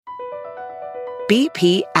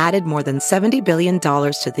BP added more than $70 billion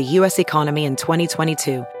to the U.S. economy in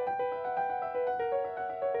 2022.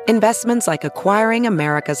 Investments like acquiring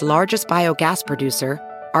America's largest biogas producer,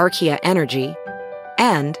 Archaea Energy,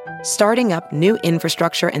 and starting up new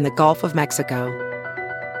infrastructure in the Gulf of Mexico.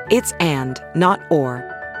 It's and, not or.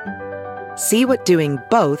 See what doing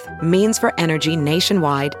both means for energy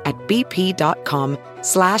nationwide at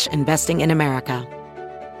bp.com/investing in America.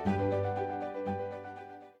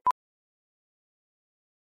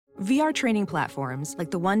 VR training platforms,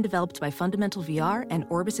 like the one developed by Fundamental VR and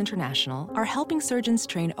Orbis International, are helping surgeons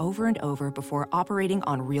train over and over before operating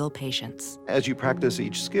on real patients. As you practice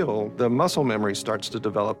each skill, the muscle memory starts to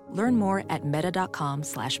develop. Learn more at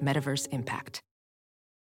meta.com/metaverse impact.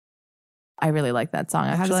 I really like that song,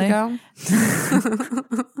 actually. How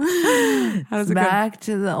does it go? Back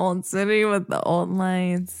to the old city with the old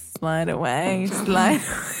lights. Slide away. Slide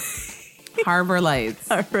Harbor Lights.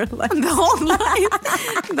 Harbor Lights. The old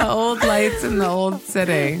lights. The old lights in the old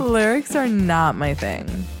city. Lyrics are not my thing.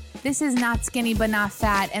 This is Not Skinny But Not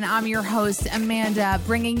Fat, and I'm your host, Amanda,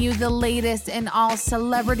 bringing you the latest in all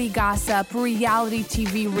celebrity gossip, reality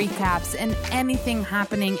TV recaps, and anything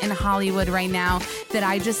happening in Hollywood right now that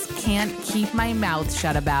I just can't keep my mouth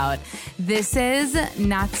shut about. This is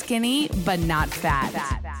Not Skinny But Not Fat.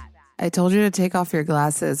 I told you to take off your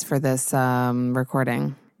glasses for this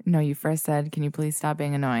recording. No, you first said, can you please stop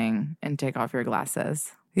being annoying and take off your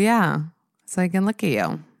glasses? Yeah, so I can look at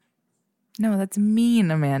you. No, that's mean,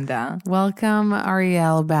 Amanda. Welcome,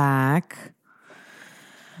 Ariel, back.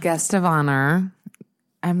 Guest of honor.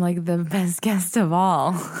 I'm like the best guest of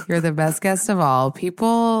all. You're the best guest of all.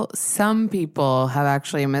 Some people have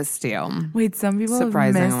actually missed you. Wait, some people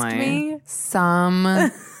surprisingly have missed me?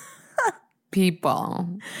 Some people.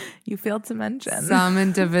 You failed to mention. Some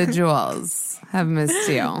individuals have missed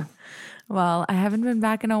you. Well, I haven't been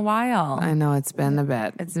back in a while. I know, it's been a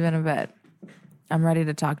bit. It's been a bit. I'm ready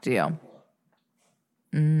to talk to you.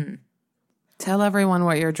 Tell everyone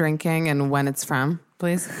what you're drinking and when it's from,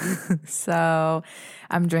 please. So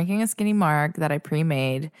I'm drinking a Skinny Mark that I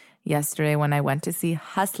pre-made yesterday when I went to see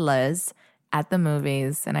Hustlers at the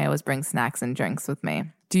movies, and I always bring snacks and drinks with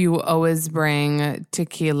me. Do you always bring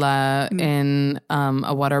tequila in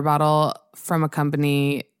a water bottle from a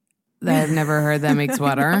company that I've never heard that makes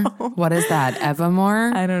water? What is that,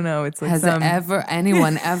 Evermore? I don't know. It's like Has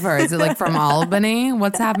anyone ever? Is it like from Albany?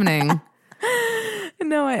 What's happening?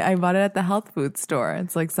 No, I bought it at the health food store.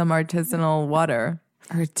 It's like some artisanal water.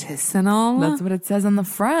 Artisanal? That's what it says on the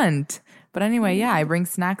front. But anyway, yeah, I bring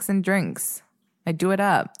snacks and drinks. I do it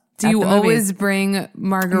up. Do you always bring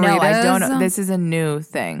margaritas? No, I don't. This is a new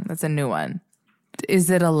thing. That's a new one. Is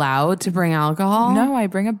it allowed to bring alcohol? No, I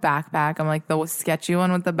bring a backpack. I'm like the sketchy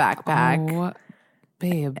one with the backpack. Oh,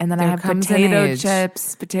 babe. And then I have potato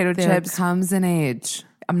chips. There comes an age.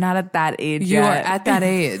 I'm not at that age You yet. are at that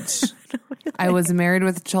age. I was married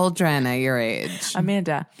with children at your age.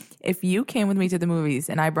 Amanda, if you came with me to the movies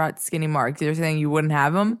and I brought Skinny Marks, you're saying you wouldn't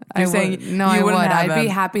have them? I would. I'd be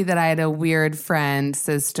happy that I had a weird friend,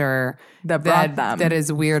 sister that brought them. That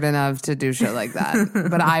is weird enough to do shit like that.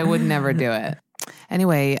 But I would never do it.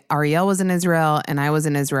 Anyway, Ariel was in Israel and I was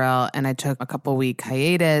in Israel, and I took a couple-week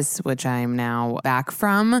hiatus, which I'm now back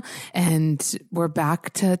from. And we're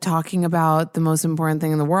back to talking about the most important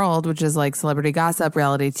thing in the world, which is like celebrity gossip,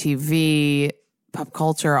 reality TV, pop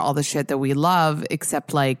culture, all the shit that we love.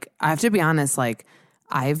 Except like, I have to be honest, like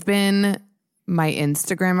my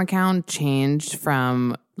Instagram account changed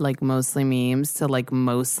from like mostly memes to like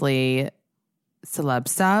mostly celeb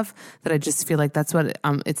stuff, that I just feel like that's what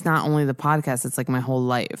it's not only the podcast, it's like my whole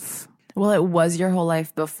life. Well, it was your whole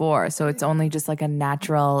life before, so it's only just like a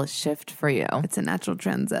natural shift for you. It's a natural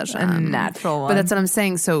transition. A natural one. But that's what I'm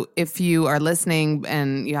saying. So if you are listening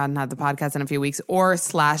and you hadn't had the podcast in a few weeks, or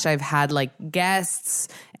 / I've had like guests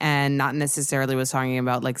and not necessarily was talking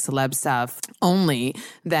about like celeb stuff only,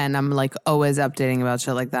 then I'm like always updating about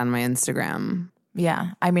shit like that on my Instagram.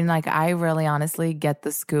 Yeah. I mean, like I really honestly get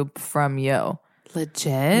the scoop from you.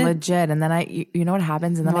 Legit. And then you know what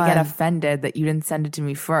happens? And then I get offended that you didn't send it to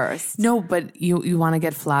me first. No, but you want to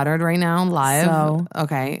get flattered right now live? So?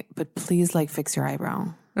 Okay. But please like fix your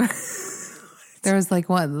eyebrow. There's like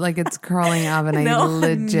what? Like it's curling up and I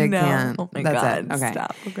legit can't. Oh my That's God. it. Okay.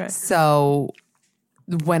 Stop. Okay. So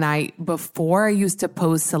before I used to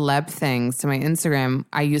post celeb things to my Instagram,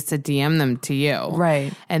 I used to DM them to you.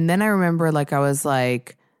 Right. And then I remember like I was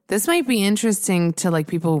like, this might be interesting to like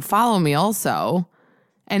people who follow me also.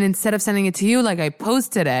 And instead of sending it to you, like I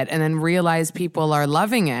posted it and then realized people are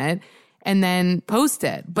loving it. and then post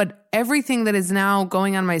it. But everything that is now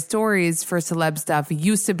going on my stories for celeb stuff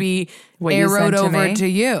used to be arrowed over to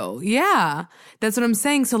you. Yeah. That's what I'm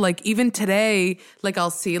saying. So like even today, like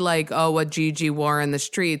I'll see like, oh, what Gigi wore in the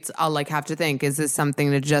streets. I'll like have to think, is this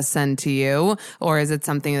something to just send to you? Or is it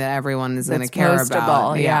something that everyone is going to care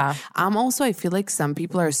about? Yeah. I feel like some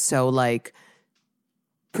people are so like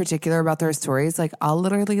particular about their stories. Like I'll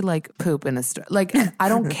literally like poop in a story. Like I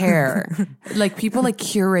don't care. Like people like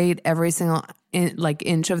curate every single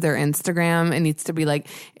inch of their Instagram. It needs to be like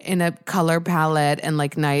in a color palette and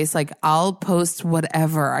like nice. Like I'll post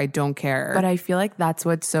whatever. I don't care. But I feel like that's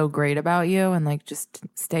what's so great about you, and like just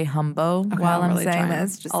stay humble while I'm really saying trying.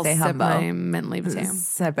 this. Just I'll stay sip humble. my mint leaf tea.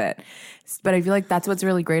 Sip it. But I feel like that's what's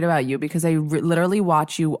really great about you, because I literally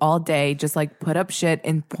watch you all day just like put up shit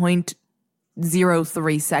in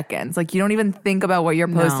 0.03 seconds. Like you don't even think about what you're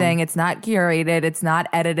posting. It's not curated. It's not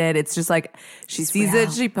edited. It's just like she sees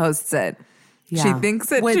it, she posts it. Yeah. She thinks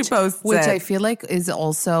it, she posts it. Which I feel like is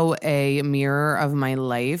also a mirror of my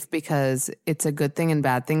life, because it's a good thing and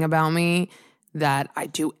bad thing about me that I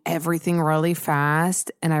do everything really fast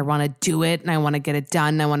and I want to do it and I want to get it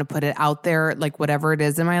done. I want to put it out there, like whatever it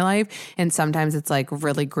is in my life. And sometimes it's like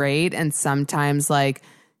really great. And sometimes like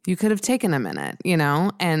you could have taken a minute, you know?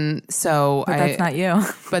 And so but that's not you.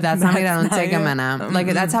 But that's not me. I don't take a minute. Like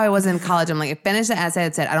that's how I was in college. I'm like, I finished the essay.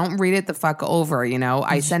 It said, I don't read it the fuck over, you know?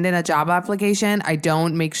 I send in a job application. I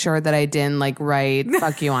don't make sure that I didn't like write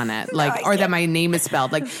fuck you on it. Like, or that my name is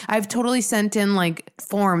spelled. Like I've totally sent in like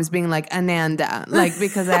forms being like Ananda, like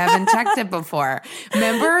because I haven't checked it before.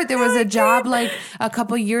 Remember there was a job like a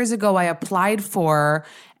couple years ago I applied for,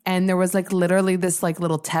 and there was like literally this like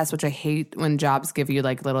little test, which I hate when jobs give you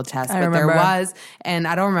like little tests, but there was, and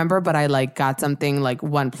I don't remember, but I like got something like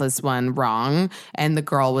 1 + 1 wrong. And the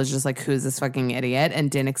girl was just like, who's this fucking idiot? And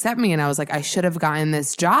didn't accept me. And I was like, I should have gotten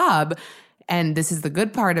this job. And this is the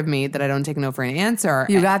good part of me that I don't take no for an answer.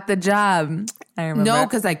 You got the job. I remember. No,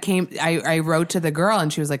 because I wrote to the girl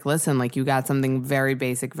and she was like, listen, like you got something very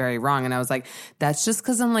basic, very wrong. And I was like, that's just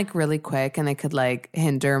because I'm like really quick and it could like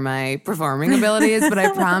hinder my performing abilities. But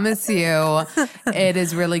I promise you it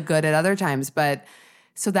is really good at other times. But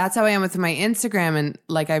so that's how I am with my Instagram. And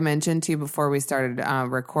like I mentioned to you before we started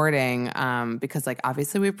recording, because like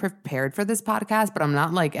obviously we prepared for this podcast, but I'm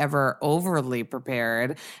not like ever overly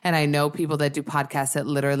prepared. And I know people that do podcasts that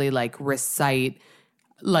literally like recite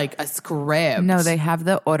like a script. No, they have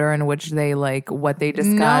the order in which they like what they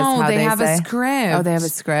discuss. No, how they have say. a script. Oh, they have a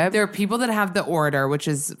script? There are people that have the order, which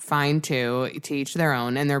is fine too, to each their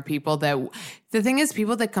own. And there are people that, the thing is,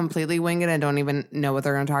 people that completely wing it and don't even know what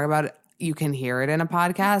they're going to talk about, you can hear it in a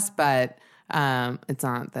podcast, but it's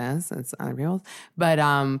not this, it's other people's.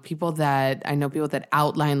 But people that, I know people that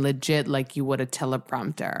outline legit like you would a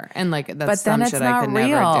teleprompter. And like that's some shit I could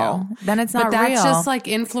never do. Then it's not real. But that's just like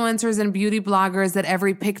influencers and beauty bloggers that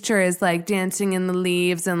every picture is like dancing in the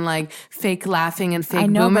leaves and like fake laughing and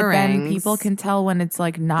fake boomerangs. But then people can tell when it's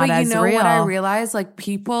like not as real. But you know what I realized? Like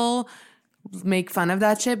people make fun of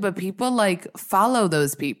that shit, but people like follow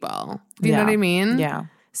those people. Do you know what I mean? Yeah.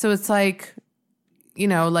 So it's like, you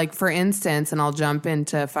know, like for instance, and I'll jump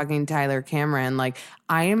into fucking Tyler Cameron. Like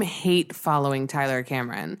I hate following Tyler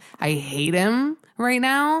Cameron. I hate him right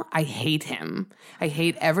now. I hate him. I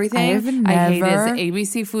hate everything. I hate his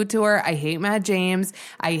ABC food tour. I hate Matt James.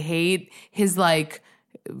 I hate his like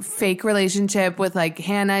fake relationship with like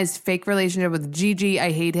Hannah, his fake relationship with Gigi.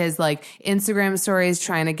 I hate his like Instagram stories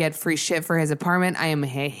trying to get free shit for his apartment. I am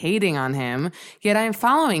hating on him, yet I am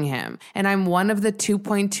following him. And I'm one of the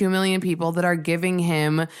 2.2 million people that are giving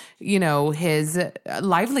him, you know, his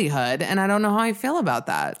livelihood. And I don't know how I feel about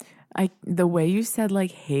that. The way you said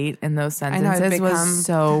like hate in those sentences was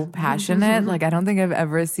so passionate. Like I don't think I've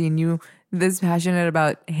ever seen you this passionate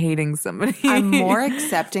about hating somebody. I'm more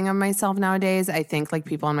accepting of myself nowadays. I think like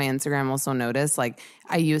people on my Instagram also notice like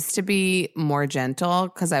I used to be more gentle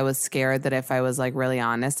because I was scared that if I was like really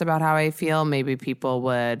honest about how I feel, maybe people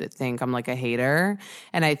would think I'm like a hater.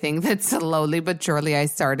 And I think that slowly but surely I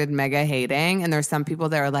started mega hating. And there's some people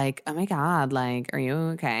that are like, oh my God, like, are you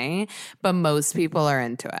okay? But most people are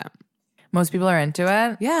into it. Most people are into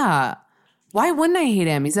it? Yeah. Why wouldn't I hate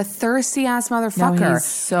him? He's a thirsty ass motherfucker. No, he's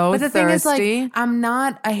so But the thirsty. thing is, like, I'm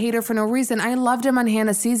not a hater for no reason. I loved him on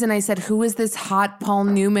Hannah's season. I said, who is this hot Paul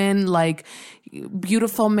Newman, like,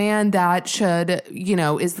 beautiful man that should, you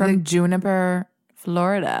know, is from Juniper,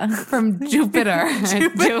 Florida. From Jupiter.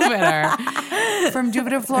 Jupiter. from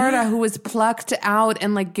Jupiter, Florida, who was plucked out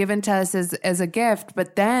and like given to us as a gift.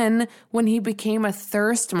 But then when he became a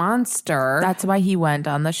thirst monster, That's why he went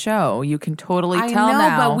on the show. You can totally I tell know,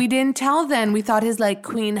 now. but we didn't tell then. We thought his like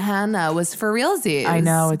Queen Hannah was for realsies. I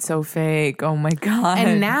know, it's so fake. Oh my God.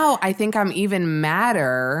 And now I think I'm even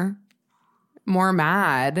more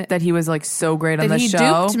mad that he was like so great on that the he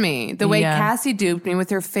show. duped me the way Yeah. Cassie duped me with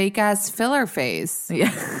her fake ass filler face.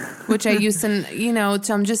 Yeah. Which I used to,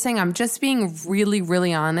 so I'm just saying I'm just being really,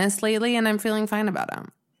 really honest lately and I'm feeling fine about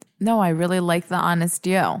him. No, I really like the honest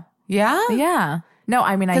you. Yeah? Yeah. No,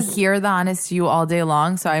 I mean, I hear the honest you all day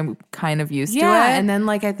long, so I'm kind of used to it. Yeah, and then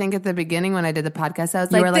like I think at the beginning when I did the podcast, I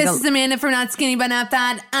was like, this is Amanda from Not Skinny But Not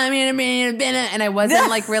Fat. I'm Amanda, and I wasn't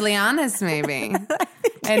like really honest maybe.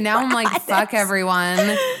 And now I'm like, fuck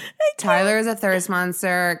everyone. Tyler is a thirst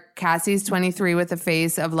monster. Cassie's 23 with a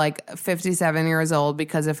face of like 57 years old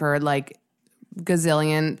because of her like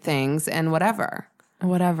gazillion things and whatever.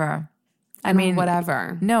 I mean,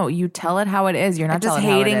 whatever. No, you tell it how it is. You're not tell just it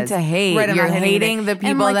how it hating is. to hate. Right, I'm You're not hating the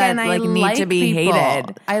people that like need to be people.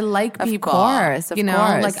 hated. I like people. Of course.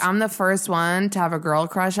 Like I'm the first one to have a girl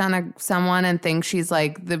crush on someone and think she's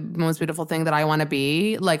like the most beautiful thing that I want to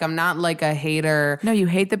be. Like I'm not like a hater. No, you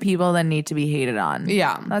hate the people that need to be hated on.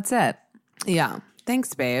 Yeah. That's it. Yeah.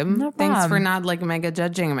 Thanks, babe. No Thanks problem. for not like mega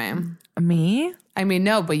judging me. Me? I mean,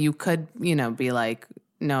 no, but you could, be like,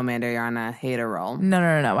 no, Amanda, you're on a hater roll. No.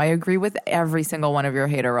 I agree with every single one of your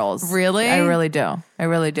hater rolls. Really? I really do.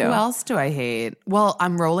 Who else do I hate? Well,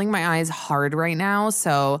 I'm rolling my eyes hard right now.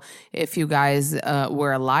 So if you guys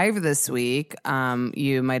were live this week,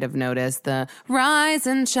 you might have noticed the Rise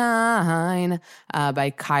and Shine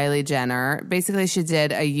by Kylie Jenner. Basically, she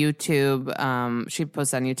did a YouTube, she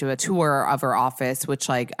posted on YouTube a tour of her office, which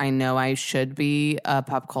like I know I should be a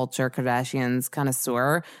pop culture Kardashians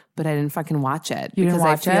connoisseur, but I didn't fucking watch it. You didn't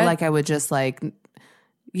watch I feel it? like I would just like,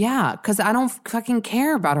 yeah, because I don't fucking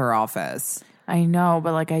care about her office. I know,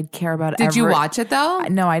 but like I care about Did you watch it though?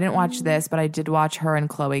 No, I didn't watch this, but I did watch her and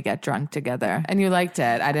Chloe get drunk together. And you liked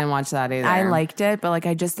it. I didn't watch that either. I liked it, but like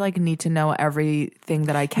I just like need to know everything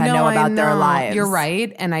that I can know about their lives. You're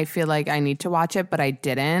right. And I feel like I need to watch it, but I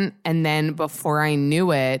didn't. And then before I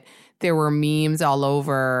knew it, there were memes all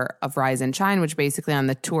over of Rise and Shine, which basically on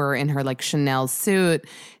the tour in her like Chanel suit,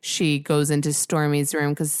 she goes into Stormy's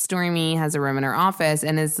room because Stormy has a room in her office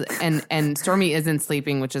and Stormy isn't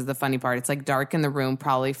sleeping, which is the funny part. It's like dark in the room,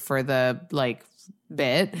 probably for the like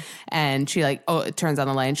bit, and she like it turns on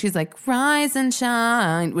the light and she's like Rise and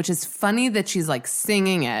Shine, which is funny that she's like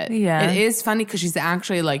singing it. Yeah, it is funny because she's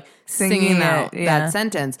actually like singing out that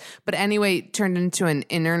sentence. But anyway, it turned into an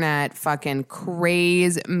internet fucking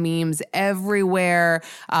craze, memes everywhere,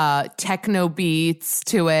 techno beats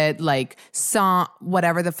to it, like song,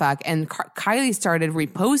 whatever the fuck. And Kylie started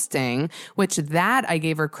reposting, which that I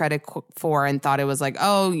gave her credit for and thought it was like,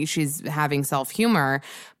 oh, she's having self-humor.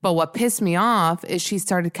 But what pissed me off is she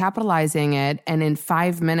started capitalizing it, and in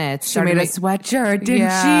 5 minutes she made a sweatshirt,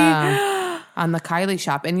 didn't she? On the Kylie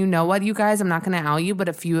shop. And you know what, you guys, I'm not going to out you, but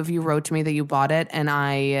a few of you wrote to me that you bought it, and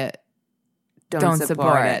I don't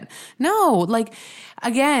support it. No, like,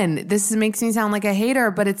 again, this makes me sound like a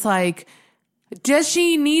hater, but it's like, does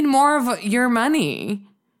she need more of your money?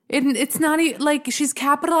 It's not like she's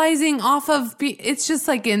capitalizing off of, it's just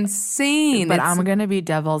like insane. But I'm going to be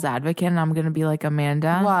devil's advocate and I'm going to be like,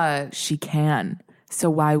 Amanda. What? She can. So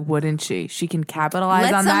why wouldn't she? She can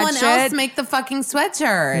capitalize on that shit. Let someone else make the fucking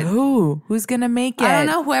sweatshirt. Who? Who's going to make it? I don't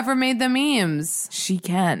know. Whoever made the memes. She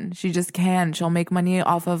can. She just can. She'll make money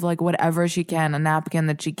off of like whatever she can. A napkin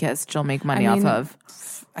that she kissed, she'll make money off of.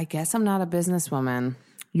 I guess I'm not a businesswoman.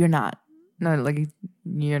 You're not. No, like,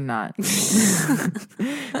 you're not. I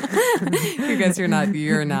guess you're not.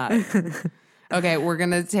 You're not. Okay, we're going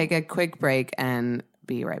to take a quick break and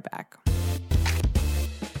be right back.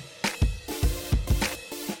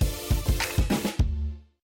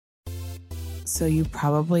 So you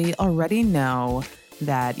probably already know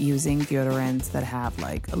that using deodorants that have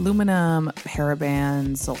like aluminum,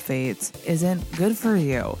 parabens, sulfates isn't good for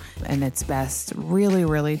you. And it's best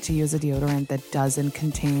really to use a deodorant that doesn't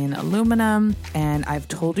contain aluminum. And I've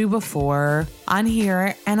told you before on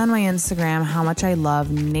here and on my Instagram how much I love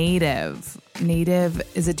Native. Native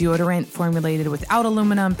is a deodorant formulated without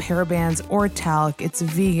aluminum, parabens, or talc. It's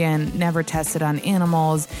vegan, never tested on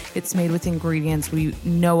animals. It's made with ingredients we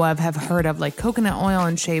know of, have heard of, like coconut oil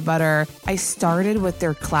and shea butter. I started with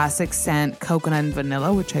their classic scent, coconut and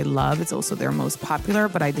vanilla, which I love. It's also their most popular,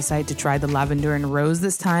 but I decided to try the lavender and rose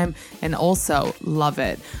this time and also love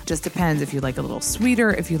it. Just depends if you like a little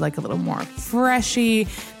sweeter, if you like a little more freshy.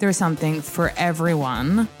 There's something for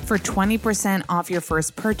everyone. For 20% off your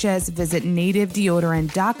first purchase, visit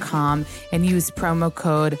nativedeodorant.com and use promo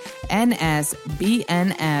code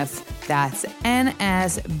NSBNF. That's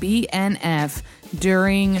NSBNF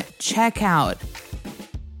during checkout.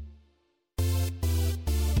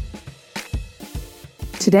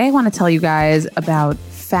 Today, I want to tell you guys about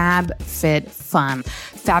FabFitFun.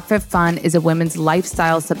 FabFitFun is a women's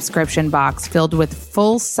lifestyle subscription box filled with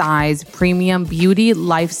full-size premium beauty,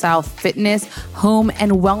 lifestyle, fitness, home,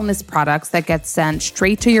 and wellness products that get sent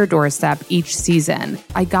straight to your doorstep each season.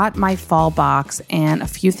 I got my fall box, and a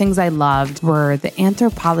few things I loved were the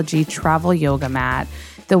Anthropology travel yoga mat,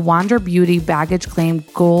 the Wander Beauty Baggage Claim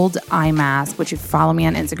Gold Eye Mask, which if you follow me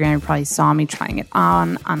on Instagram, you probably saw me trying it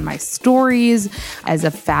on my stories. As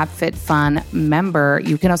a FabFitFun member,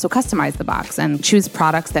 you can also customize the box and choose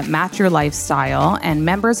products that match your lifestyle. And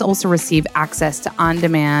members also receive access to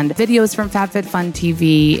on-demand videos from FabFitFun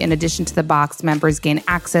TV. In addition to the box, members gain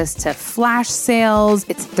access to flash sales.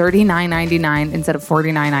 It's $39.99 instead of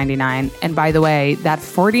 $49.99. And by the way, that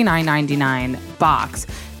 $49.99 box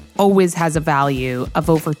always has a value of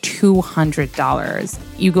over $200.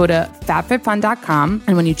 You go to fabfitfun.com,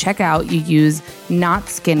 and when you check out, you use Not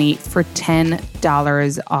Skinny for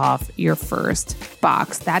 $10 off your first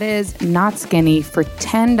box. That is Not Skinny for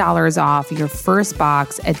 $10 off your first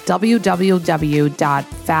box at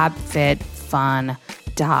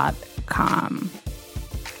www.fabfitfun.com.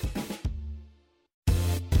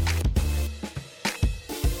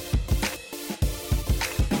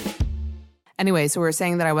 Anyway, so we were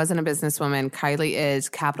saying that I wasn't a businesswoman. Kylie is,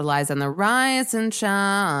 capitalized on the rise and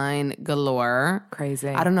shine galore. Crazy.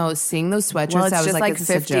 I don't know, seeing those sweatshirts, Well, it's I was just like is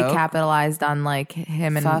this a 50 joke? capitalized on like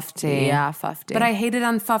him and Fufty. Yeah, Fufty. But I hated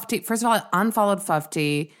on Fufty. First of all, I unfollowed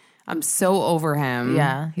Fufty. I'm so over him.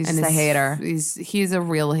 Yeah, he's And just a hater. He's a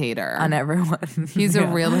real hater. on everyone. He's a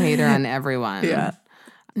real hater on everyone. Yeah.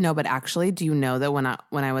 No, but actually, do you know that when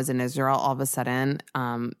I was in Israel, all of a sudden,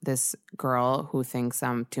 this girl who thinks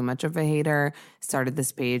I'm too much of a hater started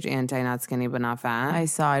this page, Anti-Not Skinny But Not Fat. I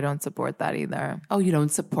don't support that either. Oh, you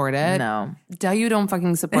don't support it? No. Duh, you don't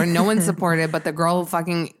fucking support it. No one supported it but the girl who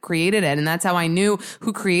fucking created it. And that's how I knew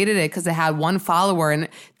who created it, because it had one follower and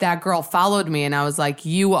that girl followed me. And I was like,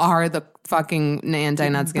 you are the fucking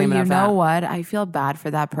Anti-Not Skinny But But Not you Fat. know what? I feel bad for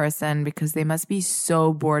that person because they must be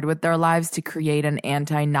so bored with their lives to create an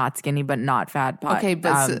anti-not skinny but not fat Okay,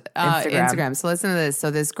 but Instagram. So listen to this.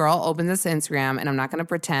 So this girl opens this Instagram, and I'm not going to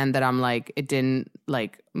pretend that I'm like, it didn't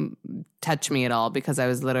like touch me at all, because I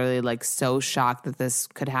was literally like so shocked that this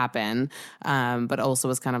could happen. But also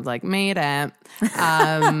was kind of like, made it.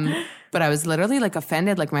 But I was literally like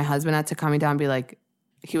offended. Like my husband had to calm me down and be like,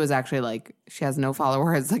 he was actually like, she has no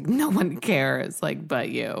followers, like no one cares, like but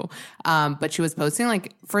you. But she was posting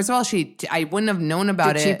like, first of all, I wouldn't have known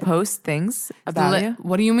about Did it. she post things about you?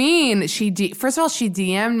 What do you mean? First of all, she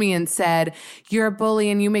DM'd me and said, "You're a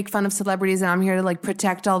bully and you make fun of celebrities, and I'm here to like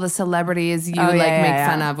protect all the celebrities you make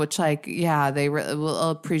fun of." Which like, yeah, they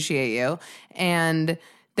will appreciate you. And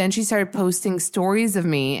then she started posting stories of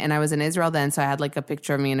me, and I was in Israel then, so I had like a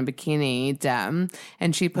picture of me in a bikini,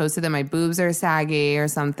 and she posted that my boobs are saggy or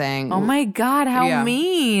something. Oh my God, how Yeah.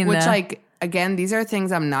 mean. Which like, again, these are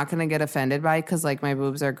things I'm not going to get offended by, because like my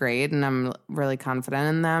boobs are great and I'm really confident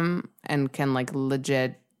in them and can like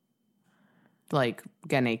legit like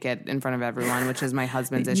get naked in front of everyone, which is my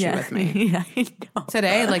husband's issue with me. Yeah, I know.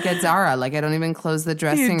 Today, like at Zara, like I don't even close the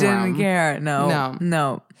dressing You didn't room. care. No.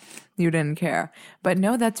 No. You didn't care. But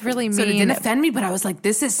no, that's really mean. So it didn't offend me, but I was like,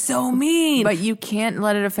 this is so mean. But you can't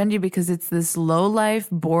let it offend you because it's this low-life,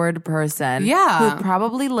 bored person Yeah. who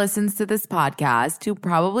probably listens to this podcast, who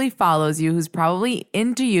probably follows you, who's probably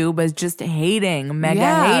into you, but is just hating,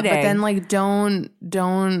 mega hating. But then like don't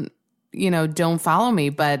follow me.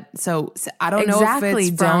 But so I don't know if it's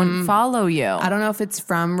from don't follow you. I don't know if it's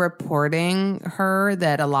from reporting her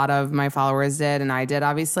that a lot of my followers did, and I did,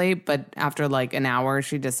 obviously. But after like an hour,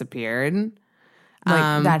 she disappeared.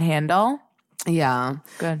 Like that handle. Yeah.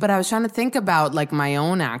 Good. But I was trying to think about like my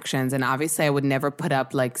own actions, and obviously I would never put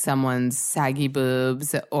up like someone's saggy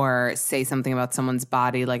boobs or say something about someone's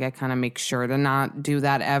body. Like I kind of make sure to not do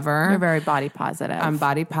that ever. You're very body positive. I'm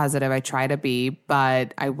body positive. I try to be,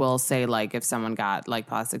 but I will say like if someone got like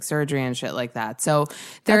plastic surgery and shit like that. So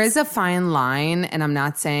there is a fine line, and I'm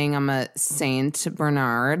not saying I'm a Saint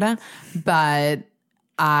Bernard, but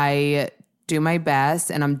I do my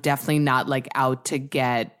best, and I'm definitely not like out to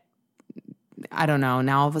get, I don't know.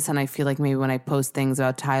 Now all of a sudden I feel like maybe when I post things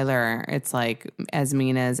about Tyler, it's like as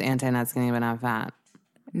mean as Anti-Not Skinny But Not Fat.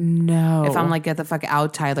 No. If I'm like, get the fuck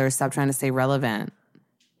out, Tyler, stop trying to stay relevant.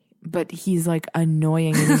 but he's like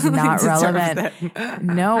annoying and he's not relevant.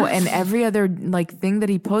 No, and every other like thing that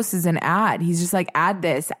he posts is an ad. He's just like, add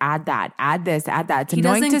this, add that, add this, add that. It's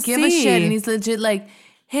annoying to see. He doesn't give a shit, and he's legit like,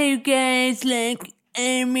 hey guys, like,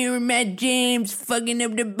 I'm here with Matt James fucking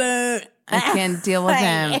up the boat. I can't deal with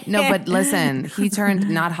him. No, but listen, he turned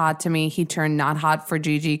not hot to me. He turned not hot for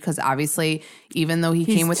Gigi because obviously, even though he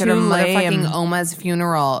came with her to motherfucking Oma's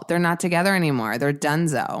funeral, they're not together anymore. They're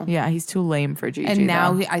donezo. Yeah, he's too lame for Gigi. And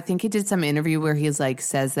now I think he did some interview where he's like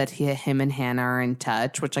says that him and Hannah are in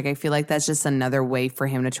touch, which like I feel like that's just another way for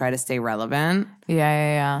him to try to stay relevant.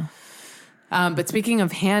 Yeah. But speaking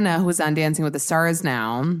of Hannah, who's on Dancing with the Stars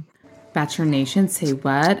now. Bachelor Nation, say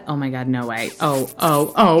what? Oh my God, no way. Oh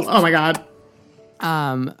my God.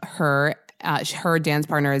 Her dance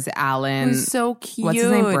partner is Alan. Who's so cute. What's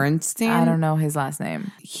his name? Bernstein? I don't know his last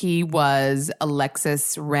name. He was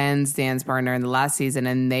Alexis Wren's dance partner in the last season,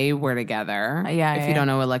 and they were together. If you don't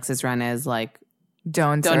know who Alexis Wren is, like,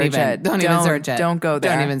 don't even search it. Don't go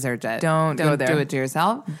there. Don't even search it. Don't go there. Do it to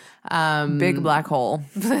yourself. Big black hole.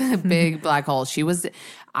 Big black hole.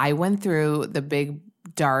 I went through the big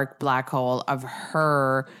dark black hole of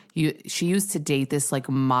her. She used to date this like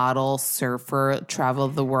model surfer, travel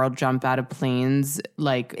the world, jump out of planes.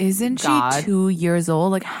 Like, isn't she 2 years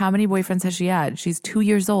old? Like, how many boyfriends has she had? She's 2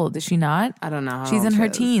 years old. Is she not? I don't know. She's in her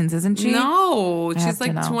teens, isn't she? No, she's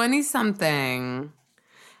like 20 something.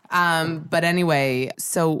 But anyway,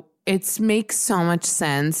 so it makes so much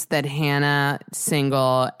sense that Hannah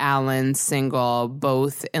single, Alan single,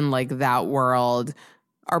 both in like that world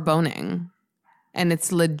are boning. And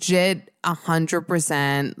it's legit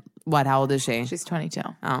 100%. What? How old is she? She's 22.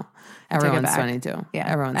 Oh, everyone's 22.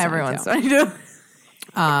 Yeah, everyone's 22.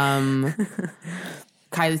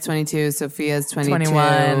 Kylie's 22. Sophia's 22.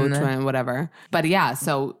 21. Whatever. But yeah,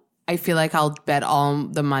 so I feel like I'll bet all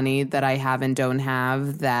the money that I have and don't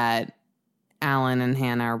have that Alan and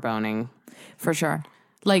Hannah are boning. For sure.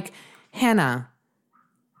 Like, Hannah,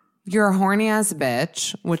 you're a horny ass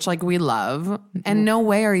bitch, which like we love. And no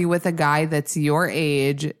way are you with a guy that's your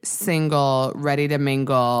age, single, ready to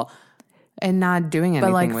mingle, and not doing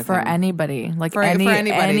anything with him. But like for anybody, like for anybody,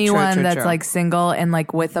 anyone true, that's like single and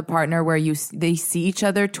like with a partner where they see each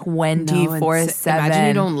other 24/7. Imagine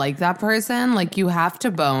you don't like that person. Like you have to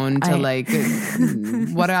bone to like.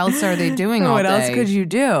 What else are they doing all day? What else could you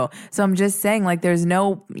do? So I'm just saying, like, there's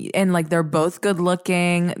no, and like they're both good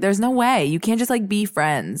looking. There's no way you can't just like be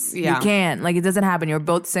friends. Yeah. You can't. Like it doesn't happen. You're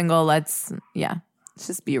both single. Let's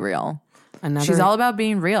just be real. She's all about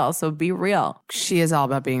being real, so be real. She is all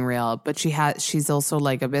about being real, but she's also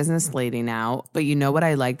like a business lady now. But you know what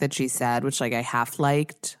I like that she said, which like I half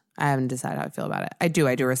liked. I haven't decided how I feel about it. I do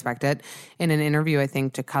respect it. In an interview, I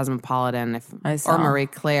think to Cosmopolitan or Marie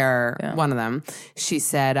Claire, one of them, she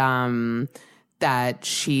said that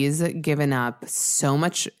she's given up so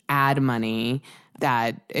much ad money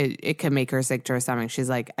that it could make her sick to her stomach. She's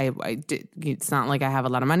like, it's not like I have a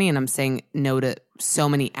lot of money and I'm saying no to so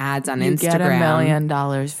many ads on Instagram. You get $1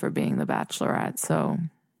 million for being the Bachelorette, so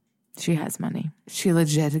she has money. She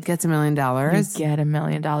legit gets $1 million? You get $1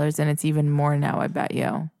 million, and it's even more now, I bet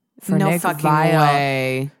you. For no Nick fucking Viall.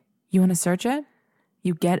 way. You want to search it?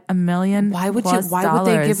 You get $1 million. Why would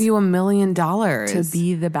they give you $1 million to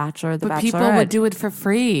be the Bachelor? But people would do it for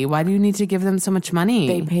free. Why do you need to give them so much money?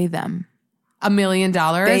 They pay them. $1 million?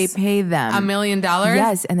 They pay them. $1 million?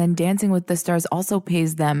 Yes, and then Dancing with the Stars also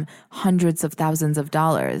pays them hundreds of thousands of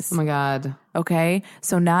dollars. Oh my God. Okay,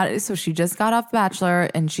 so she just got off Bachelor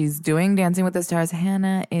and she's doing Dancing with the Stars.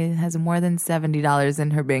 Hannah has more than $70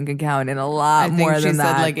 in her bank account and a lot more than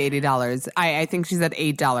that. I think she said like $80. I think she said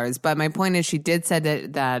 $8. But my point is, she did say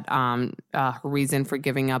that her reason for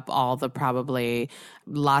giving up all the probably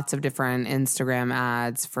lots of different Instagram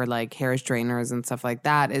ads for like hair straighteners and stuff like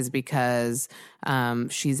that is because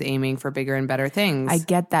she's aiming for bigger and better things. I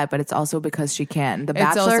get that, but it's also because she can. The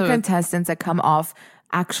Bachelor contestants that come off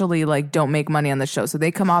actually like don't make money on the show, so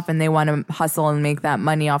they come off and they want to hustle and make that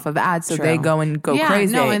money off of ads, so they go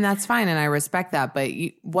crazy. No, and that's fine, and I respect that. But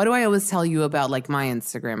what do I always tell you about like my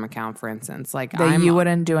Instagram account, for instance? Like that you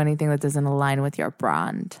wouldn't do anything that doesn't align with your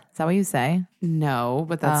brand. Is that what you say? No,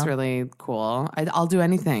 but that's really cool. I'll do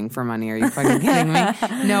anything for money. Are you fucking kidding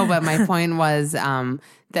me? No, but my point was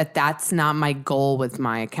that's not my goal with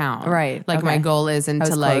my account. Right. Like my goal isn't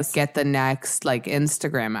to like get the next like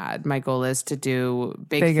Instagram ad. My goal is to do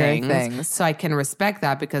bigger things. So I can respect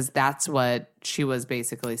that because that's what she was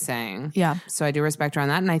basically saying. Yeah. So I do respect her on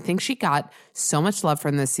that. And I think she got so much love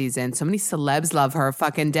from this season. So many celebs love her.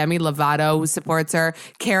 Fucking Demi Lovato, who supports her.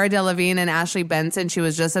 Cara Delevingne and Ashley Benson. She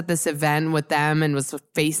was just at this event with them and was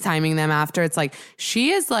FaceTiming them after. It's like,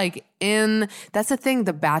 she is like that's the thing.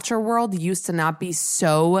 The Bachelor world used to not be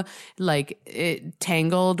so like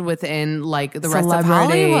tangled within like the rest of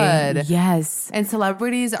Hollywood. Yes. And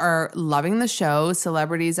celebrities are loving the show.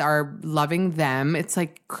 Celebrities are loving them. It's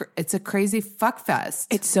like, it's a crazy fuck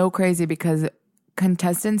fest. It's so crazy because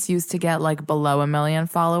contestants used to get like below 1 million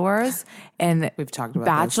followers, and we've talked about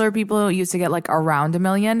Bachelor people used to get like around 1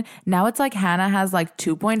 million. Now it's like Hannah has like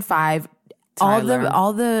 2.5.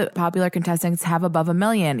 All the popular contestants have above 1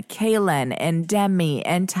 million. Kaylin and Demi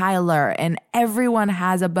and Tyler and everyone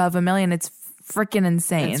has above 1 million. It's freaking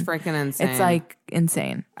insane. It's freaking insane. It's like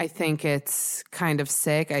insane. I think it's kind of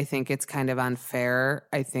sick. I think it's kind of unfair.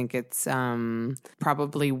 I think it's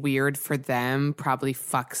probably weird for them. Probably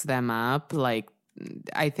fucks them up. Like,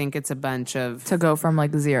 I think it's a bunch of to go from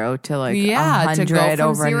like 0 to like 100 to go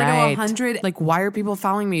from overnight. 0 to 100. Like, why are people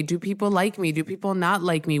following me? Do people like me? Do people not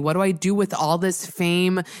like me? What do I do with all this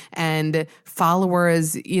fame and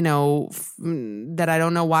followers? You know, that I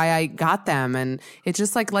don't know why I got them. And it's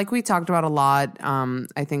just like we talked about a lot.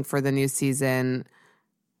 I think for the new season.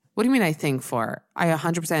 What do you mean? I think for I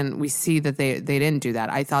 100% we see that they didn't do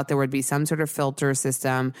that. I thought there would be some sort of filter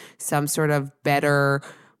system, some sort of better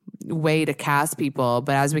way to cast people,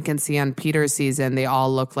 but as we can see on Peter's season, they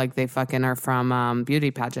all look like they fucking are from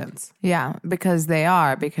beauty pageants. Yeah, because they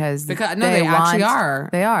are. Because no, they actually are.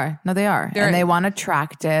 They are. No, they are. And they want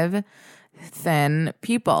attractive, thin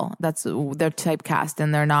people. That's they're typecast,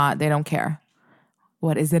 and they're not. They don't care.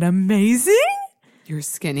 What is it? Amazing. Your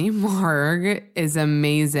skinny morgue is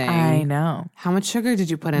amazing. I know. How much sugar did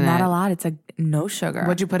you put in it? Not a lot. It's no sugar.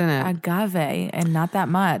 What'd you put in it? Agave, and not that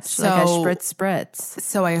much. So, like a spritz.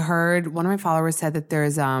 So I heard one of my followers said that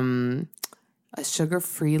there's a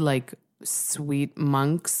sugar-free like sweet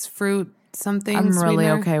monk's fruit something. I'm really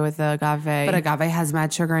sweetener. okay with the agave. But agave has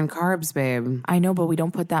mad sugar and carbs, babe. I know, but we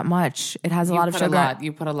don't put that much. It has a lot of sugar.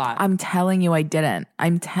 You put a lot. I'm telling you, I didn't.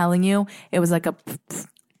 I'm telling you, it was like a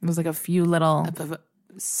few little.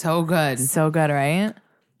 So good. So good, right?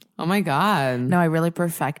 Oh my God. No, I really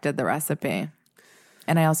perfected the recipe.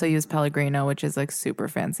 And I also use Pellegrino, which is like super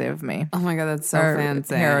fancy of me. Oh my God, that's so or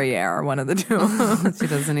fancy. Perrier, one of the two. She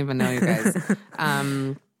doesn't even know, you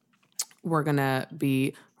guys. We're going to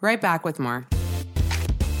be right back with more.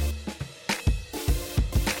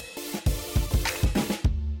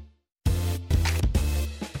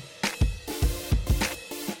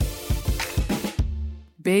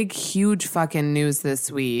 Big, huge fucking news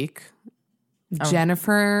this week.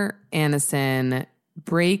 Jennifer Aniston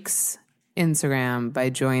breaks Instagram by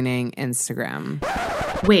joining Instagram.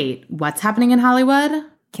 Wait, what's happening in Hollywood?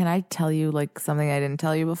 Can I tell you like something I didn't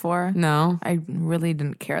tell you before? No. I really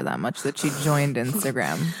didn't care that much that she joined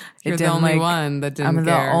Instagram. You're the only one that didn't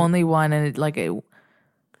care. I'm the only one, and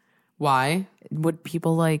why? Would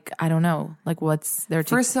people like, I don't know, like what's their...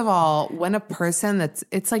 First of all, when a person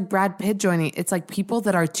it's like Brad Pitt joining, it's like people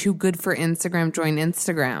that are too good for Instagram join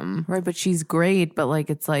Instagram. Right, but she's great, but like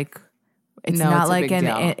it's like... It's no, not it's like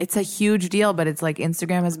it's a huge deal, but it's like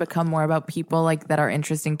Instagram has become more about people like that are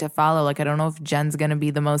interesting to follow. Like, I don't know if Jen's going to be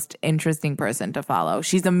the most interesting person to follow.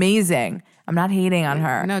 She's amazing. I'm not hating on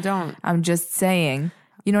her. No, don't. I'm just saying,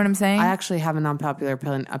 you know what I'm saying? I actually have an unpopular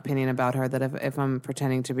opinion about her that if I'm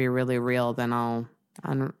pretending to be really real, then I'll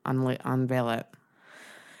unveil it.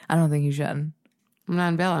 I don't think you should. I'm going to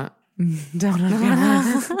unveil it. Don't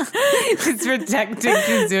unveil it. She's protecting.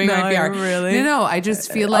 She's doing my PR. Really? No, I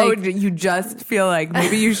just feel like... Oh, you just feel like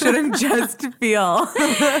maybe you shouldn't just feel.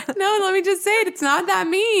 No, let me just say it. It's not that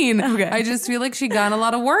mean. Okay. I just feel like she got a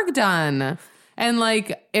lot of work done. And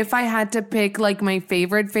like, if I had to pick like my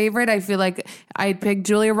favorite, I feel like I'd pick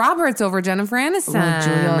Julia Roberts over Jennifer Aniston. Well,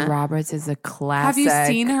 Julia Roberts is a classic. Have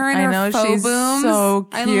you seen her in her faux she's booms? So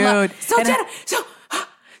cute.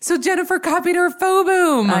 So Jennifer copied her faux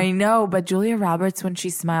boom. I know, but Julia Roberts, when she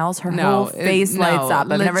smiles, her whole face lights up.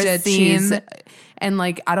 I've never seen... And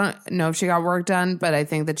like, I don't know if she got work done, but I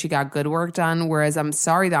think that she got good work done. Whereas I'm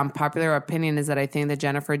sorry, the unpopular opinion is that I think that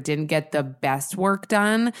Jennifer didn't get the best work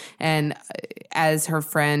done. And as her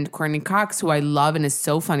friend Courtney Cox, who I love and is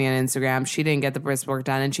so funny on Instagram, she didn't get the best work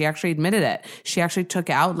done. And she actually admitted it. She actually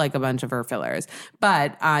took out like a bunch of her fillers.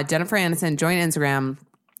 But Jennifer Aniston joined Instagram,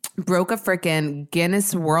 broke a freaking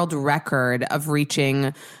Guinness World Record of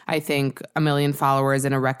reaching, I think, 1 million followers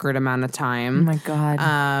in a record amount of time. Oh my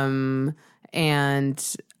God.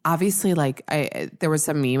 And obviously, like there was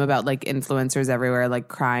some meme about like influencers everywhere, like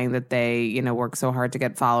crying that they, you know, work so hard to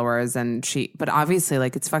get followers, but obviously,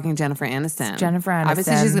 like it's fucking Jennifer Aniston. It's Jennifer Aniston.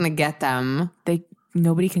 Obviously, she's gonna get them.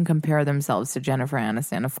 Nobody can compare themselves to Jennifer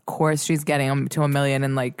Aniston. Of course, she's getting them to 1 million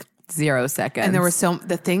in like 0 seconds. And there was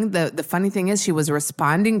the funny thing is she was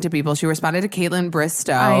responding to people. She responded to Caitlin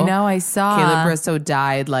Bristow. I know, I saw. Caitlin Bristow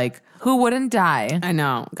died like. Who wouldn't die? I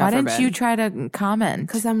know. Why didn't you try to comment?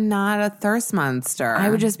 Because I'm not a thirst monster. I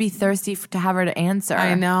would just be thirsty to have her to answer.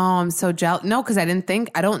 I know. I'm so jealous. No, because I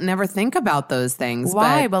don't never think about those things.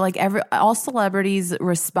 Why? But like all celebrities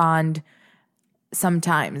respond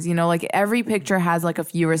sometimes. You know, like every picture has like a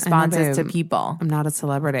few responses to people. I'm not a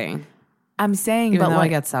celebrity. I'm saying, Even but though like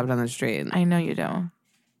I get stopped on the street. I know you do.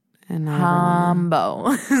 And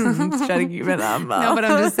Humbo. Try to keep it humbo. No, but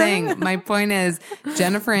I'm just saying, my point is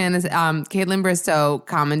Jennifer Aniston, Caitlin Bristow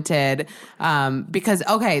commented because,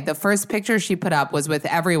 okay, the first picture she put up was with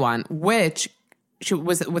everyone, which she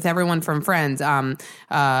was with everyone from Friends. David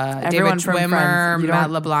Schwimmer,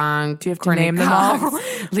 Matt LeBlanc. Do you have to name them all?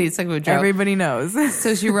 Lisa Kudrow. Everybody knows.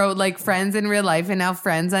 So she wrote like Friends in real life and now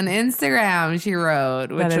Friends on Instagram, she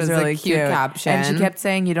wrote, which was really a cute caption. And she kept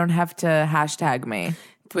saying, you don't have to hashtag me.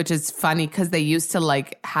 Which is funny because they used to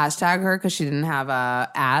like hashtag her because she didn't have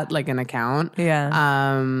an account.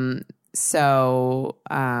 Yeah. So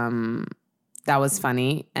that was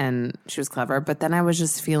funny and she was clever. But then I was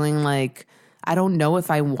just feeling like I don't know if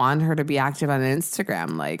I want her to be active on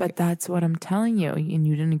Instagram. Like, but that's what I'm telling you, and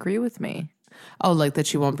you didn't agree with me. Oh, like that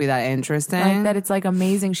she won't be that interesting? Like that it's like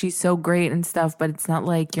amazing, she's so great and stuff, but it's not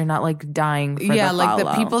like you're not like dying for yeah, the like follow.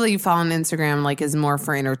 the people that you follow on Instagram like is more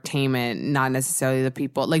for entertainment, not necessarily the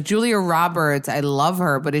people. Like Julia Roberts, I love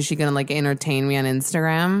her, but is she going to like entertain me on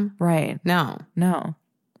Instagram? Right. No.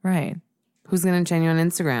 Right. Who's going to entertain you on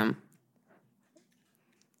Instagram?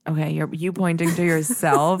 Okay, you pointing to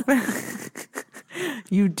yourself.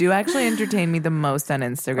 You do actually entertain me the most on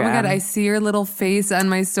Instagram. Oh my God, I see your little face on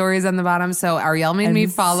my stories on the bottom. So Ariel made me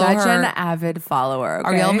follow her. Such an avid follower. Okay?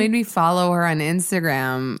 Ariel made me follow her on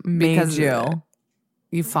Instagram because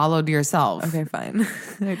you followed yourself. Okay, fine.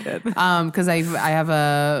 I did. Because I have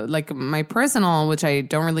a like my personal, which I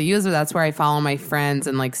don't really use, but that's where I follow my friends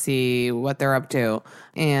and like see what they're up to.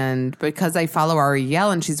 And because I follow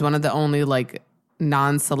Ariel and she's one of the only like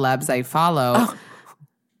non-celebs I follow. Oh.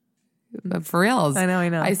 But for reals. I know.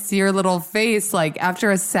 I see her little face like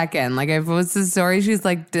after a second. Like I posted a story, she's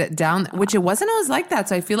like down, which it wasn't always like that.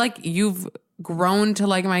 So I feel like you've grown to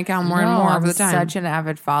like my account more and more over the time. I'm such an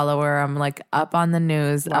avid follower. I'm like up on the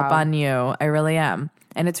news, up on you. I really am.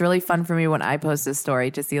 And it's really fun for me when I post a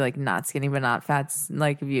story to see like not skinny but not fat's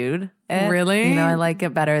like viewed. Really? You know, I like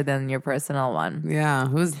it better than your personal one. Yeah.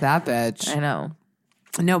 Who's that bitch? I know.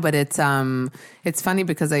 No, but it's funny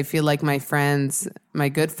because I feel like my friends, my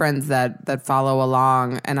good friends that follow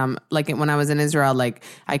along, and I'm like when I was in Israel, like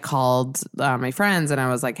I called my friends and I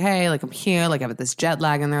was like, hey, like I'm here, like I have this jet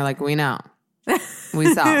lag, and they're like, we know.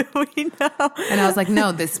 We saw. We know. And I was like,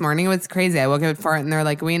 no, this morning it was crazy. I woke up at 4 and they're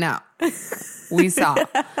like, we know. We saw.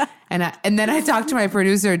 And then I talked to my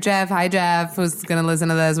producer, Jeff. Hi, Jeff, who's going to listen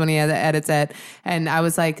to this when he edits it. And I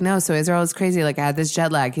was like, no, so Israel is crazy. Like I had this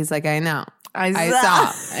jet lag. He's like, I know. I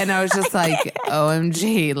saw. And I was just like,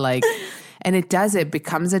 OMG. Like, and it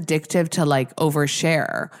becomes addictive to like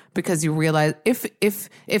overshare because you realize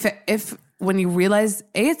if when you realize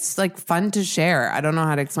it's like fun to share. I don't know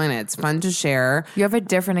how to explain it. It's fun to share. You have a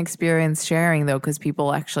different experience sharing though, because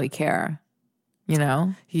people actually care, you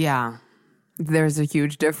know? Yeah. There's a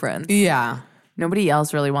huge difference. Yeah. Nobody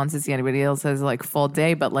else really wants to see anybody else's like full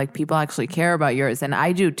day, but like people actually care about yours, and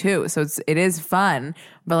I do too. So it is fun,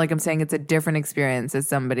 but like I'm saying, it's a different experience as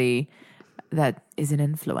somebody that is an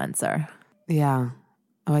influencer. Yeah.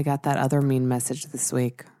 Oh, I got that other mean message this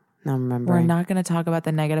week. No, I'm remembering. We're not going to talk about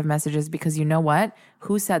the negative messages because you know what?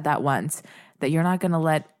 Who said that once? That you're not going to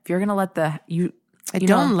let, if you're going to let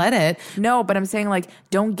don't let it. No, but I'm saying like,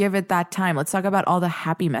 don't give it that time. Let's talk about all the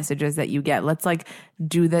happy messages that you get. Let's like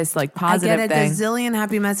do this like positive thing. I get it. Thing. There's a zillion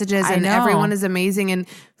happy messages and everyone is amazing and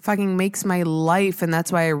fucking makes my life. And that's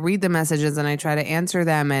why I read the messages and I try to answer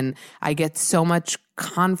them. And I get so much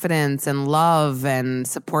confidence and love and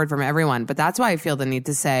support from everyone. But that's why I feel the need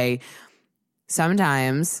to say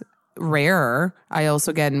sometimes, rare, I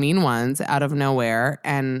also get mean ones out of nowhere.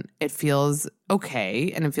 And it feels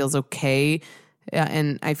okay. And it feels okay.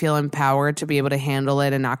 And I feel empowered to be able to handle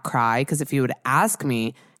it and not cry. Because if you would ask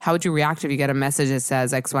me, how would you react if you get a message that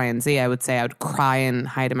says X, Y, and Z? I would say I would cry and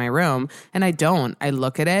hide in my room. And I don't. I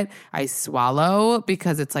look at it, I swallow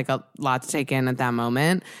because it's like a lot to take in at that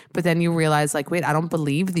moment. But then you realize like, wait, I don't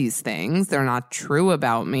believe these things. They're not true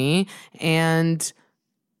about me. And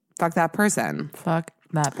fuck that person. Fuck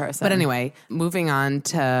that person. But anyway, moving on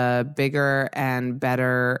to bigger and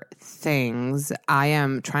better things. I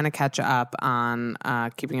am trying to catch up on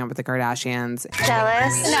Keeping Up with the Kardashians.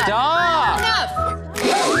 Jealous?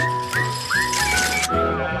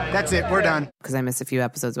 That's it. We're done. Because I missed a few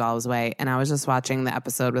episodes while I was away. And I was just watching the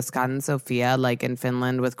episode with Scott and Sophia, like in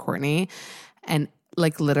Finland with Courtney. And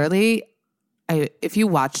like literally, if you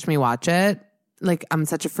watched me watch it, like I'm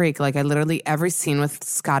such a freak. Like I literally, every scene with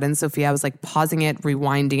Scott and Sophia, I was like pausing it,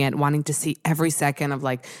 rewinding it, wanting to see every second of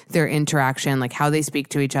like their interaction, like how they speak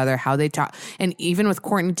to each other, how they talk. And even with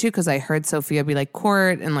Courtney too, because I heard Sophia be like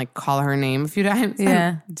Court and like call her name a few times.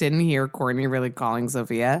 Yeah. I didn't hear Courtney really calling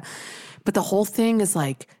Sophia. But the whole thing is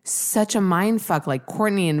like such a mind fuck, like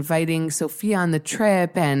Courtney inviting Sophia on the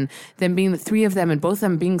trip and them being the three of them and both of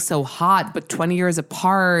them being so hot, but 20 years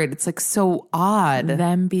apart. It's like so odd.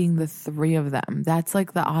 Them being the three of them. That's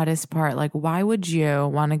like the oddest part. Like, why would you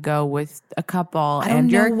want to go with a couple I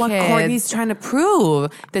and don't know your what kids? Courtney's trying to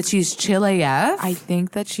prove, that she's chill AF. I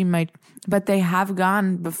think that she might, but they have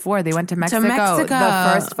gone before. They went to Mexico. Mexico.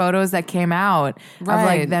 The first photos that came out of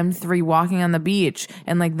Right. like them three walking on the beach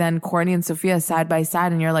and like then Courtney and Sophia side by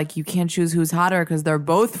side, and you're like, you can't choose who's hotter because they're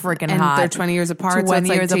both freaking and hot. they're 20 years apart, 20 so it's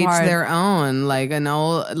like years to each apart. their own. Like an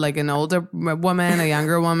older woman, a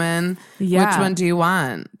younger woman. Yeah. Which one do you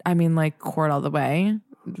want? I mean, like Court all the way.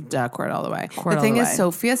 Court all the way. Court The all thing the is, way.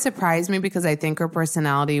 Sophia surprised me because I think her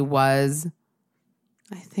personality was.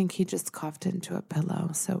 I think he just coughed into a pillow,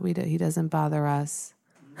 so he doesn't bother us.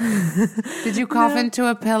 Did you cough into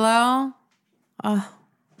a pillow?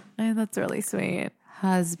 Hey, that's really sweet.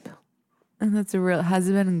 Husband. And that's a real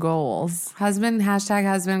husband goals. Husband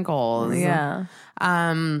goals. Yeah.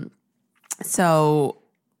 So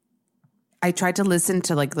I tried to listen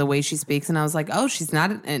to like the way she speaks, and I was like, oh, she's not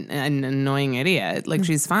an annoying idiot. Like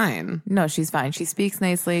she's fine. No, she's fine. She speaks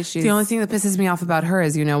nicely. She's The only thing that pisses me off about her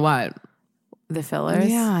is, you know what? the fillers.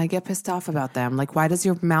 Yeah, I get pissed off about them. Like, why does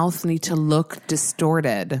your mouth need to look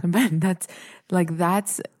distorted? But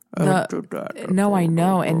that's no, I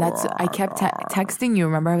know. And I kept texting you.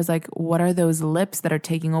 Remember, I was like, what are those lips that are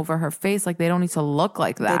taking over her face? Like, they don't need to look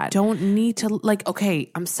like that. They don't need to, like, okay,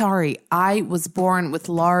 I'm sorry. I was born with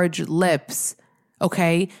large lips.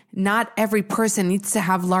 Okay, not every person needs to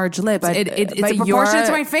have large lips. But- It's but a proportion you're-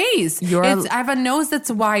 to my face. you're- I have a nose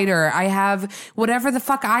that's wider. I have whatever the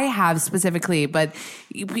fuck I have specifically. But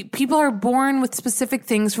people are born with specific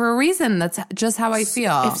things for a reason. That's just how I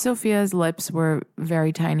feel. If Sophia's lips were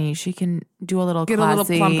very tiny, she can do a little Get a little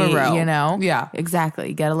classy, plumperoo. you know? Yeah.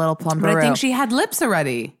 Exactly. Get a little plumperoo. but I think she had lips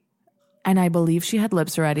already. And I believe she had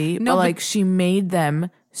lips already. No, but but- like she made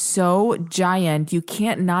them so giant, you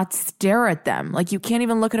can't not stare at them. Like you can't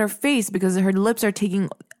even look at her face because her lips are taking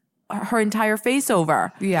her entire face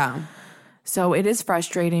over. Yeah. So it is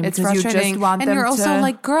frustrating It's because frustrating. you just want and them you're also to,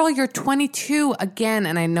 like, girl, you're 22 again.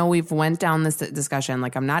 And I know we've went down this discussion.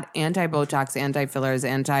 Like, I'm not anti-Botox, anti-fillers,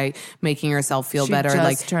 anti-making yourself feel She better. just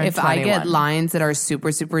Like, turned if I get 21. lines that are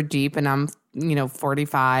super, super deep and I'm,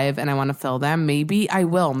 45 and I want to fill them, maybe I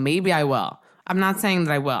will. Maybe I will. I'm not saying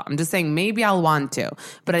that I will. I'm just saying maybe I'll want to.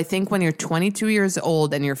 But I think when you're 22 years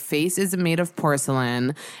old and your face is made of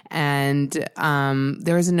porcelain and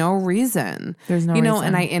there's no reason. There's no and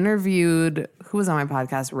reason. I interviewed, who was on my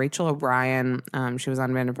podcast? Rachel O'Brien. She was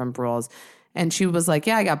on Vanderpump Rules. And she was like,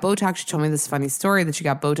 yeah, I got Botox. She told me this funny story that she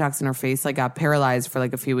got Botox in her face, like got paralyzed for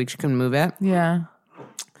like a few weeks. She couldn't move it. yeah.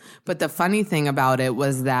 But the funny thing about it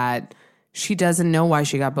was that she doesn't know why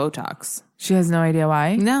she got Botox. She has no idea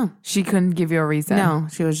why. No. She couldn't give you a reason. No,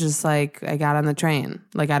 she was just like, I got on the train.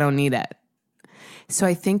 Like, I don't need it. So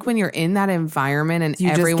I think when you're in that environment and You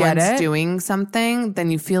just get everyone's it? doing something,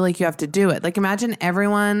 then you feel like you have to do it. Like, imagine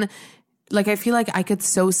everyone, like, I feel like I could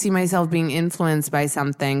so see myself being influenced by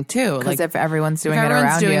something too. Because Like, if everyone's doing if it everyone's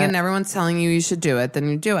around doing you. it and everyone's telling you you should do it, then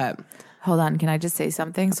you do it. Hold on, can I just say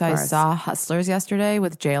something? So I course. saw Hustlers yesterday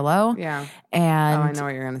with JLo. Yeah. And Oh, I know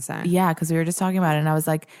what you're going to say. yeah, because we were just talking about it, and I was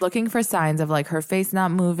like looking for signs of like her face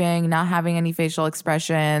not moving, not having any facial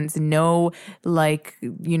expressions, no like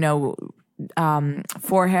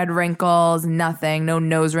forehead wrinkles, nothing, no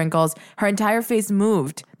nose wrinkles. Her entire face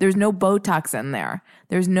moved. There's no Botox in there.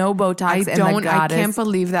 There's no Botox in the I goddess. can't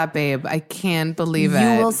believe that, babe. I can't believe it.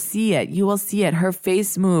 You will see it. You will see it. Her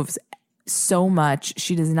face moves so much.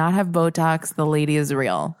 She does not have Botox. The lady is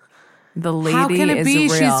real. The lady How can it is be?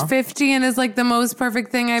 real. She's 50 and is like the most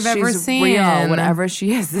perfect thing I've ever She's seen. real. Whatever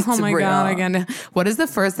she is, it's Oh my real. God, again. What is the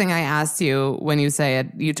first thing I asked you when you say it?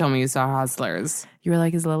 You told me you saw Hustlers. You were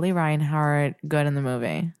like, is Lily Reinhart good in the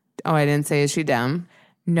movie? Oh, I didn't say, is she dumb?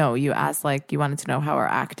 No, you asked like you wanted to know how her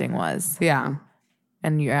acting was. Yeah.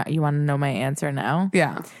 And you want to know my answer now?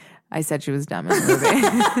 Yeah. I said she was dumb in the movie.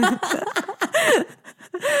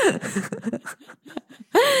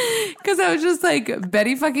 Because I was just like,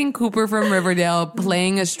 Betty fucking Cooper from Riverdale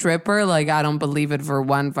playing a stripper. Like, I don't believe it for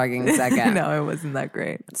one fucking second. No, it wasn't that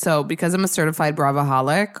great. So because I'm a certified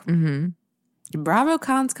Bravoholic,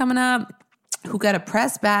 BravoCon's coming up. Who got a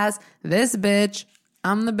press pass? This bitch.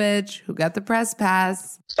 I'm the bitch who got the press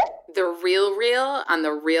pass. The Real on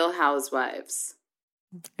the Real Housewives.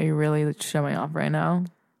 Are you really showing off right now?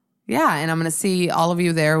 Yeah, and I'm going to see all of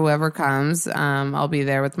you there, whoever comes. I'll be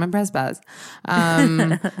there with my press pass.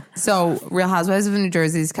 So Real Housewives of New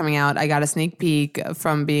Jersey is coming out. I got a sneak peek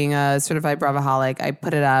from being a certified Bravoholic. I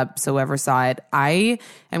put it up, so whoever saw it. I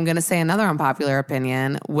am going to say another unpopular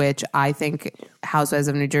opinion, which I think Housewives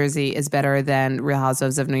of New Jersey is better than Real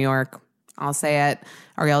Housewives of New York. I'll say it.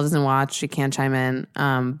 Ariel doesn't watch. She can't chime in.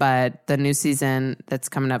 But the new season that's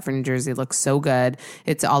coming up for New Jersey looks so good.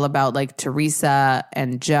 It's all about like Teresa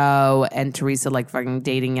and Joe, and Teresa like fucking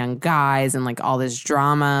dating young guys and like all this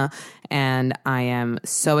drama. And I am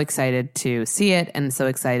so excited to see it and so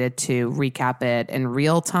excited to recap it in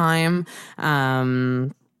real time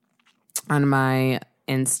on my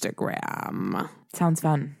Instagram. Sounds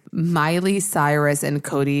fun. Miley Cyrus and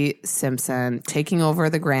Cody Simpson taking over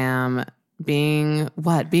the gram. Being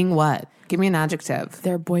what? Being what? Give me an adjective.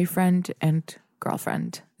 Their boyfriend and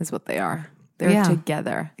girlfriend is what they are. They're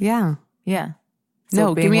together. Yeah. Yeah. No,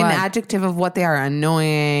 So give me being an what? adjective of what they are.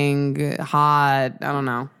 Annoying, hot, I don't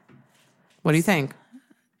know. What do you think?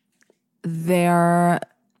 I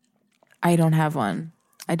don't have one.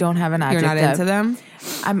 I don't have an adjective. You're not into them?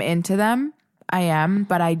 I'm into them. I am,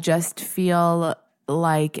 but I just feel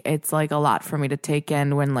like it's like a lot for me to take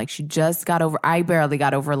in when like she just got over. I barely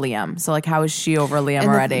got over Liam. So like, how is she over Liam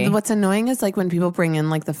already? What's annoying is like when people bring in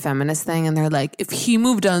like the feminist thing and they're like, if he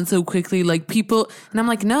moved on so quickly, like people, and I'm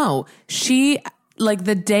like, no, she. Like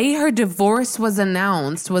the day her divorce was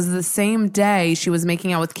announced was the same day she was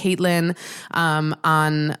making out with Caitlyn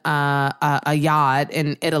on a yacht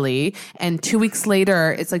in Italy. And 2 weeks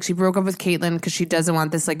later, it's like she broke up with Caitlyn because she doesn't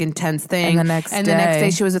want this like intense thing. And the next the next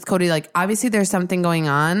day she was with Cody. Like obviously there's something going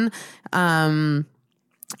on.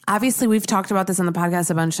 Obviously we've talked about this on the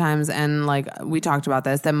podcast a bunch of times, and like we talked about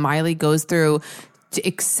this, that Miley goes through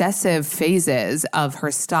excessive phases of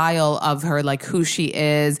her style, of her like who she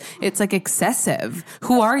is. It's like excessive.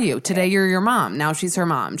 Who are you? Today you're your mom. Now she's her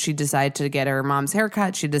mom. She decided to get her mom's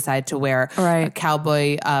haircut. She decided to wear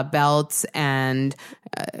cowboy belts and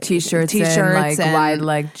t-shirts and like wide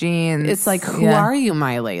leg jeans. It's like, who are you,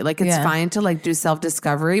 Miley? Like it's fine to like do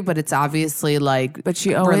self-discovery, but it's obviously like, but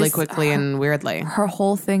she really always, quickly and weirdly. Her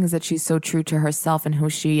whole thing is that she's so true to herself and who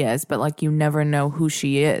she is, but like you never know who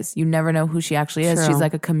she is. You never know who she actually is. She's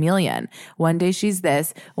like a chameleon. One day she's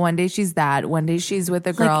this, one day she's that, one day she's with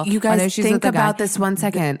a girl. Like, you one day guys she's think with a guy. about this 1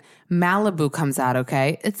 second. Malibu comes out,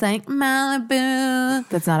 okay? It's like Malibu.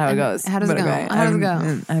 That's not how it goes. How does it go? Okay. How does it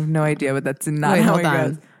go? I have no idea, but that's not Wait, how hold it on.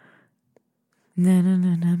 goes. Na na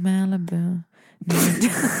na na Malibu.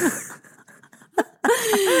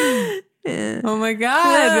 Oh my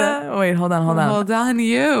God. Wait, hold on. Hold on,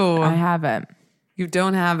 you. I have it. You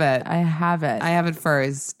don't have it. I have it. I have it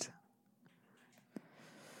first.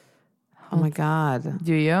 Oh my God.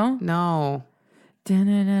 Do you? No.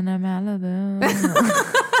 Da-na-na-na Malibu.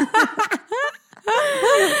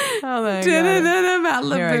 Oh my God.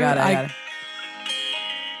 Malibu. Here, I got it.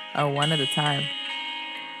 Oh, one at a time.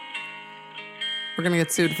 We're going to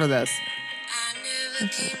get sued for this.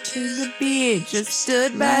 To the beach, just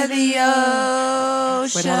stood by the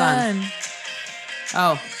ocean. Wait, hold on.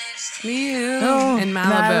 Oh. You in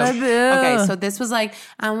Malibu. Malibu. Okay, so this was like,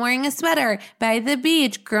 I'm wearing a sweater by the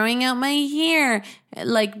beach, growing out my hair,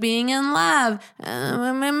 like being in love.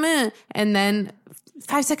 And then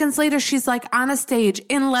 5 seconds later, she's like on a stage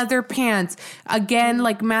in leather pants, again,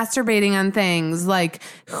 like masturbating on things. Like,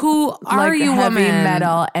 who are like you, heavy woman?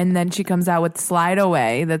 metal, and then she comes out with Slide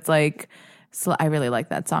Away. That's like, I really like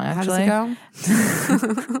that song, actually. How does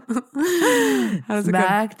it go? How does it go?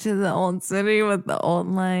 Back to the old city with the old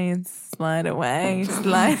lights. Slide away.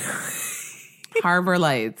 Slide Harbor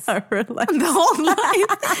Lights. Harbor Lights. The old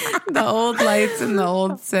lights. The old lights in the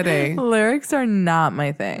old city. Lyrics are not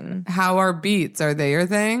my thing. How are beats? Are they your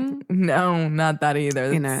thing? No, not that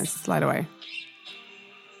either. You know, slide away.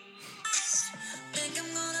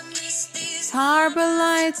 Harbor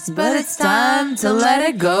Lights, but it's time to let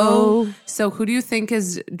it go. So who do you think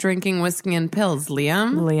is drinking whiskey and pills?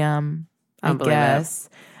 Liam? Liam, I don't believe guess.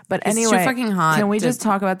 But He's anyway, too fucking hot. Can we just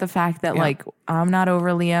talk about the fact that like I'm not over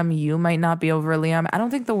Liam, you might not be over Liam. I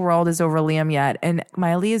don't think the world is over Liam yet, and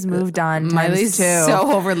Miley has moved on. Miley's times 2.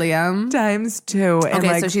 so over Liam. Times 2. And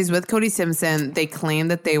Okay, so she's with Cody Simpson. They claim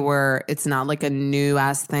that it's not like a new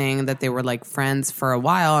ass thing, that they were like friends for a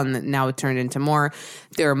while and now it turned into more.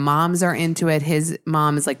 Their moms are into it. His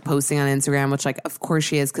mom is like posting on Instagram, which like, of course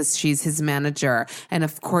she is because she's his manager. And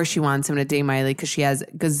of course she wants him to date Miley because she has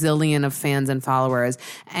gazillion of fans and followers.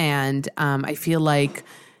 And I feel like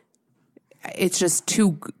it's just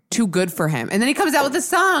too good for him. And then he comes out with a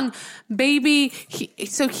song, baby.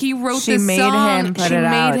 He wrote She this made song. him put She it made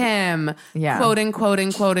out. him, Yeah. quote unquote,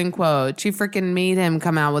 unquote. She freaking made him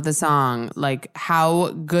come out with a song. Like, how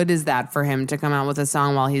good is that for him to come out with a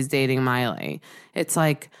song while he's dating Miley? It's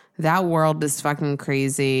like, that world is fucking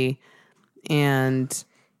crazy. And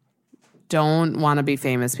don't want to be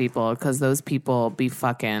famous people because those people be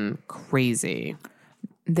fucking crazy.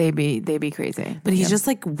 They be crazy. But he's just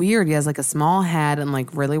like weird. He has like a small head and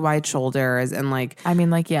like really wide shoulders and like. I mean,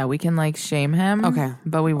 like, yeah, we can like shame him. Okay.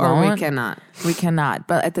 But we Or won't. we cannot. We cannot.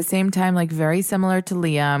 But at the same time, like very similar to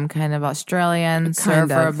Liam, kind of Australian, Kind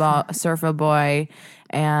surfer boy.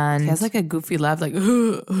 And He has like a goofy laugh, like.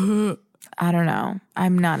 I don't know.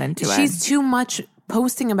 I'm not into it. She's too much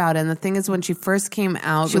posting about it. And the thing is, when she first came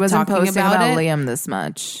out, She with wasn't talking posting about it, Liam this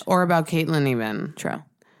much. or about Caitlyn even. True.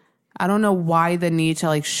 I don't know why the need to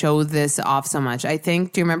like show this off so much. I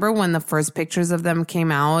think, do you remember when the first pictures of them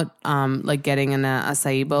came out, like getting in a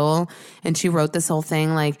acai bowl, and she wrote this whole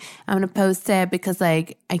thing like, I'm going to post it because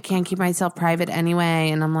like I can't keep myself private anyway.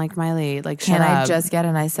 And I'm like, Miley, like, Can shut I up. just get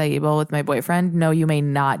an acai bowl with my boyfriend? No, you may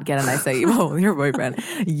not get an acai bowl with your boyfriend.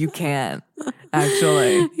 You can't,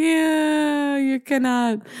 actually. Yeah, you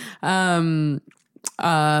cannot.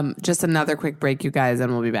 Just another quick break, you guys,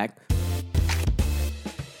 and we'll be back.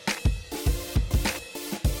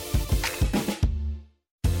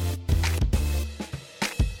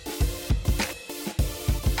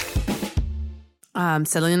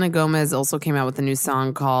 Selena Gomez also came out with a new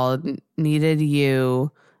song called Needed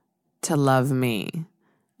You to Love Me.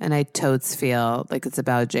 And I totes feel like it's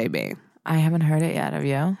about JB. I haven't heard it yet. Have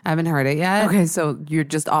you? I haven't heard it yet. Okay, so you're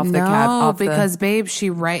just off the No, cap. because babe, she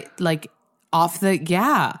because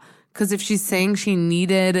if she's saying she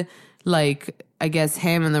needed, like, I guess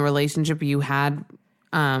him and the relationship you had,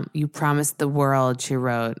 you promised the world, she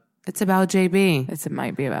wrote. It's about JB. It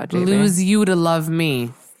might be about JB. Lose you to love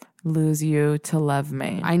me. Lose you to love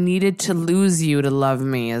me. I needed to lose you to love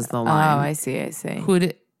me is the line. Oh, I see.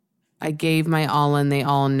 I gave my all and they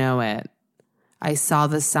all know it. I saw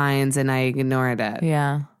the signs and I ignored it.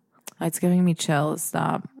 Yeah. It's giving me chills.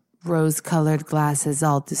 Stop. Rose-colored glasses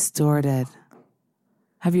all distorted.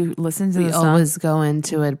 Have you listened to We the song? always go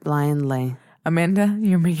into it blindly. Amanda,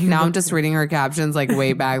 you're making Now I'm just reading her captions like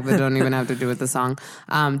way back that don't even have to do with the song.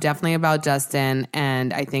 Definitely about Justin.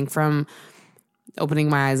 And I think from opening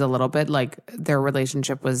my eyes a little bit, like their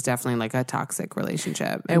relationship was definitely like a toxic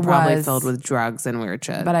relationship. It probably was. filled with drugs and weird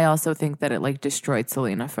shit. But I also think that it like destroyed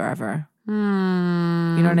Selena forever. You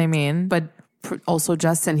know what I mean? But also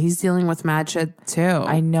Justin, he's dealing with mad shit too.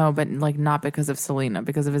 I know, but like not because of Selena,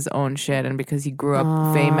 because of his own shit and because he grew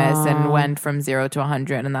up famous and went from 0 to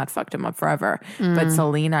 100 and that fucked him up forever. But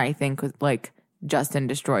Selena, I think, was like Justin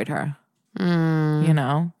destroyed her. You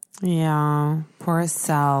know? Yeah. Poor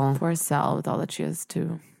Sel. Poor Sel with all that she has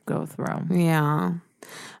to go through. Yeah.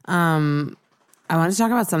 I want to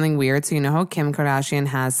talk about something weird. So you know how Kim Kardashian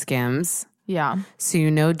has Skims? Yeah. So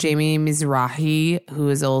you know Jamie Mizrahi, who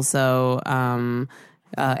is also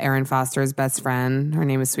Erin Foster's best friend. Her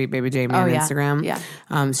name is Sweet Baby Jamie on Instagram.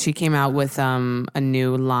 Yeah. She came out with a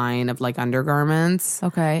new line of like undergarments.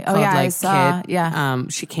 Okay. Oh called, yeah, like, I saw. Kit. Yeah.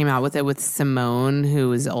 She came out with it with Simone,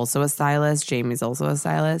 who is also a stylist. Jamie's also a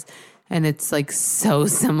stylist. And it's like so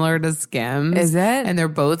similar to Skims. Is it? And they're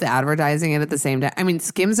both advertising it at the same time. I mean,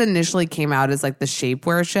 Skims initially came out as like the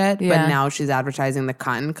shapewear shit, but Yeah. now she's advertising the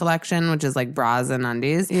cotton collection, which is like bras and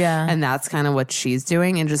undies. Yeah. And that's kind of what she's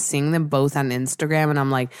doing. And just seeing them both on Instagram. And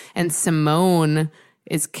I'm like, and Simone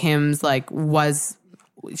is Kim's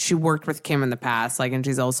she worked with Kim in the past, like, and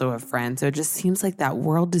she's also a friend. So it just seems like that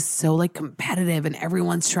world is so like competitive and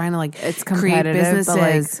everyone's trying to like It's create competitive, but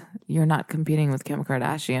like businesses. you're not competing with Kim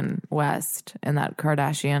Kardashian West and that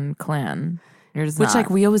Kardashian clan. You're just Which, not. like,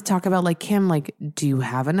 we always talk about, like, Kim, like, do you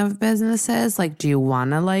have enough businesses? Like, do you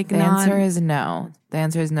want to, like, The answer is no. The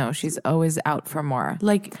answer is no. She's always out for more.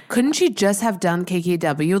 Like, couldn't she just have done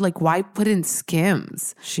KKW? Like, why put in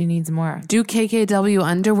Skims? She needs more. Do KKW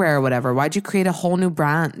underwear or whatever. Why'd you create a whole new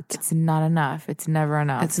brand? It's not enough. It's never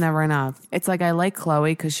enough. It's never enough. It's like I like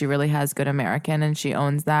Chloe because she really has good American and she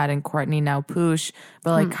owns that, and Courtney now Poosh.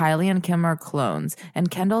 But like Kylie and Kim are clones, and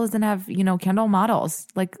Kendall doesn't have, Kendall models.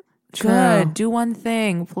 Like, good, do one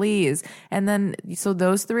thing, please. And then, so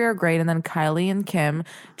those three are great. And then Kylie and Kim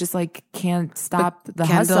just like can't stop the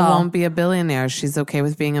Kendall hustle. won't be a billionaire. She's okay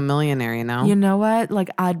with being a millionaire, you know? You know what? Like,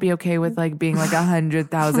 I'd be okay with like being like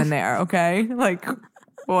 100,000aire, okay? Like,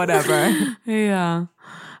 whatever. Yeah.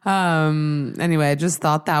 Anyway, I just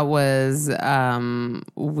thought that was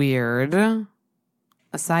weird.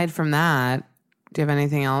 Aside from that, do you have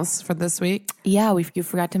anything else for this week? Yeah, you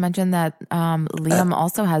forgot to mention that Liam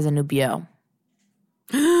also has a new bio.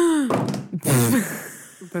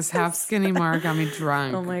 This half skinny mark got me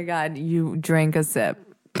drunk. Oh my God, you drank a sip.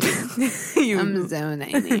 I'm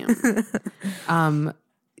zoning.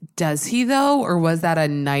 Does he though, or was that a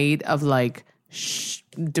night of like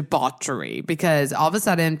debauchery? Because all of a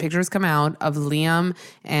sudden pictures come out of Liam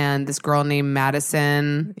and this girl named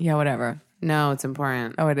Madison. Yeah, whatever. No, it's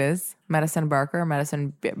important. Oh, it is? Madison Barker?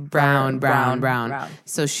 Madison Brown.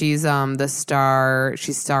 So she's the star.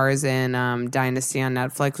 She stars in Dynasty on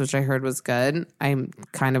Netflix, which I heard was good. I'm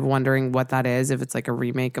kind of wondering what that is, if it's like a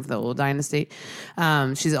remake of the old Dynasty.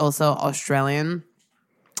 She's also Australian,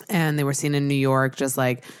 and they were seen in New York just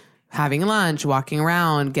like having lunch, walking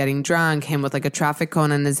around, getting drunk, him with like a traffic cone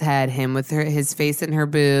on his head, him with his face in her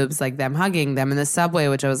boobs, like them hugging, them in the subway,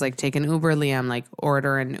 which I was like, take an Uber, Liam, like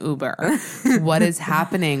order an Uber. What is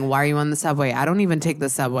happening? Why are you on the subway? I don't even take the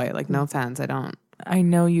subway. Like, no offense, I don't. I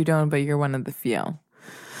know you don't, but you're one of the few.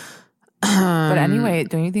 But anyway,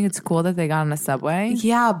 don't you think it's cool that they got on a subway?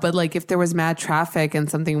 Yeah, but like if there was mad traffic and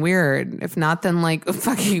something weird, if not, then like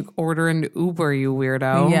fucking order an Uber, you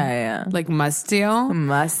weirdo. Yeah. Like must you?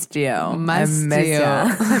 Must you? Must I miss you?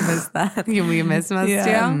 ya. I miss that. You miss must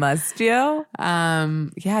Yeah, you? must you?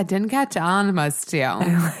 Yeah, I didn't catch on must you.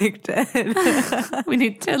 I liked it. We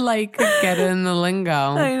need to like get in the lingo.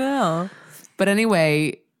 I know. But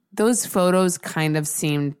anyway, those photos kind of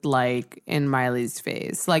seemed like in Miley's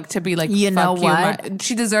face, like to be like, You know fuck what?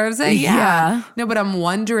 She deserves it. Yeah. No, but I'm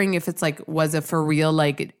wondering if it's like, was it for real,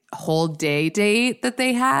 like whole day date that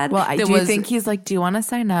they had? Well, That do you think he's like, do you want to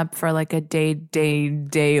sign up for like a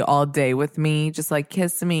day all day with me? Just like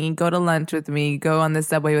kiss me, go to lunch with me, go on the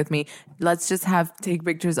subway with me. Let's just take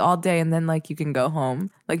pictures all day and then like you can go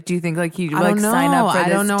home. Like, do you think like he would like sign up for this I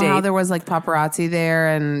don't know date? how there was like paparazzi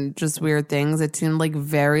there and just weird things. It seemed like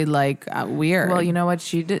very like weird. Well, you know what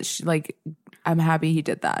she did? I'm happy he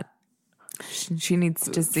did that. She needs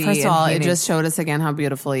to see. First of all, it just showed us again how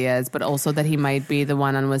beautiful he is, but also that he might be the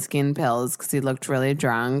one on whiskey and pills because he looked really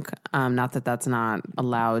drunk. Not that that's not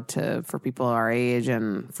allowed for people our age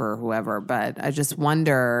and for whoever, but I just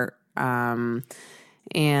wonder.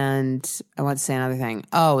 And I want to say another thing.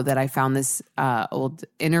 Oh, that I found this old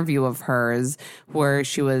interview of hers where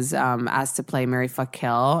she was asked to play Mary Fuck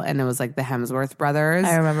Kill, and it was like the Hemsworth brothers.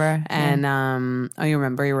 I remember. And you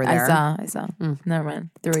remember? You were there. I saw. Never mind.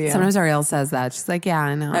 Through you. Sometimes Ariel says that. She's like, yeah,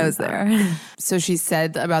 I know. I was there. So she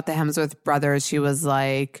said about the Hemsworth brothers, she was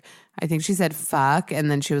like, I think she said fuck. And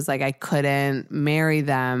then she was like, I couldn't marry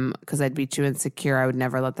them because I'd be too insecure. I would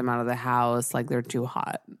never let them out of the house. Like, they're too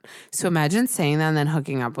hot. So imagine saying that and then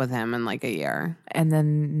hooking up with him in like a year. And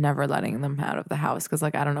then never letting them out of the house because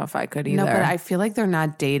like I don't know if I could either. No, but I feel like they're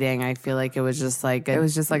not dating. I feel like it was just like it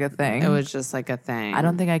was just like a thing. It was just like a thing. I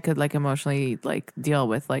don't think I could like emotionally like deal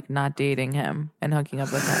with like not dating him and hooking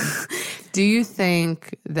up with him. Do you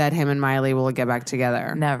think that him and Miley will get back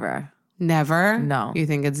together? Never. Never? No. You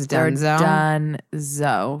think it's They're done?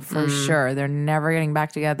 done for sure. They're never getting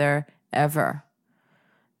back together ever.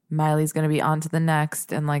 Miley's going to be on to the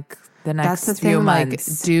next and like the next That's the few thing,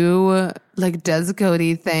 months. Does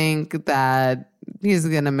Cody think that he's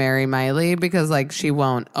going to marry Miley? Because like she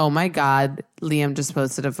won't. Oh my God, Liam just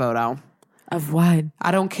posted a photo. Of what?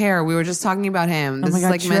 I don't care. We were just talking about him. This my is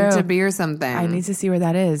God, like meant true. to be or something. I need to see where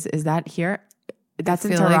that is. Is that here? That's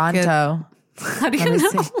in feel like Toronto. How do Let you me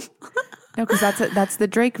know? see. No, because that's the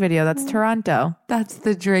Drake video. That's Toronto. That's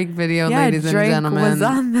the Drake video, Yeah, ladies Drake and gentlemen. was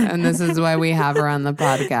on there. And this is why we have her on the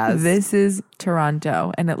podcast. This is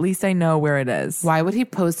Toronto, and at least I know where it is. Why would he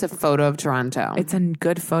post a photo of Toronto? It's a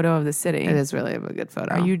good photo of the city. It is really a good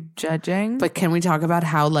photo. Are you judging? But can we talk about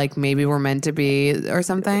how like maybe we're meant to be or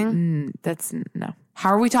something? That's no. How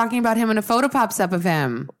are we talking about him when a photo pops up of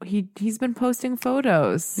him? He's been posting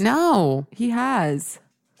photos. No. He has.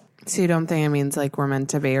 So you don't think it means like we're meant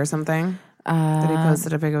to be or something? That he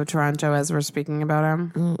posted a pic of Toronto as we're speaking about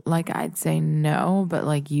him? Like, I'd say no, but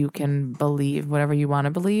like you can believe whatever you want to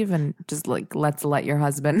believe and just like let's let your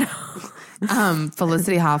husband know.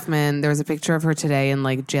 Felicity Hoffman, there was a picture of her today in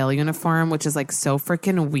like jail uniform, which is like so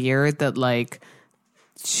freaking weird that like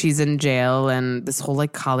she's in jail and this whole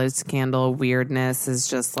like college scandal weirdness is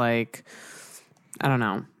just like, I don't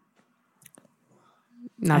know.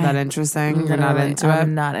 Not that interesting. You're not into it?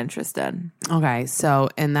 I'm not interested. Okay, so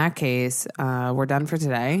in that case, we're done for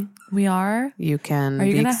today. We are? You can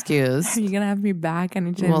be excused. Are you going to have me back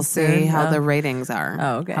anytime We'll soon? see how the ratings are.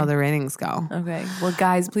 Oh, okay. How the ratings go. Okay. Well,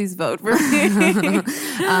 guys, please vote for me.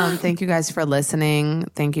 Thank you guys for listening.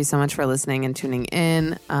 Thank you so much for listening and tuning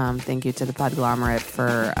in. Thank you to the Podglomerate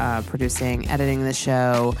for producing, editing the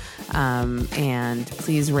show. And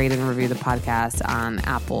please rate and review the podcast on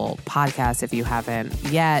Apple Podcasts if you haven't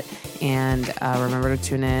yet. And remember to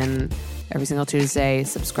tune in every single Tuesday.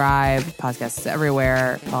 Subscribe. Podcast is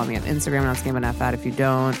everywhere. Follow me on Instagram. Not skinny but not fat if you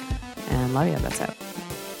don't. And love you. That's it.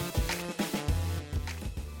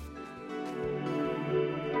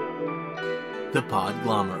 The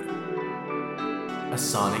Podglomerate. A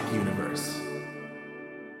sonic universe.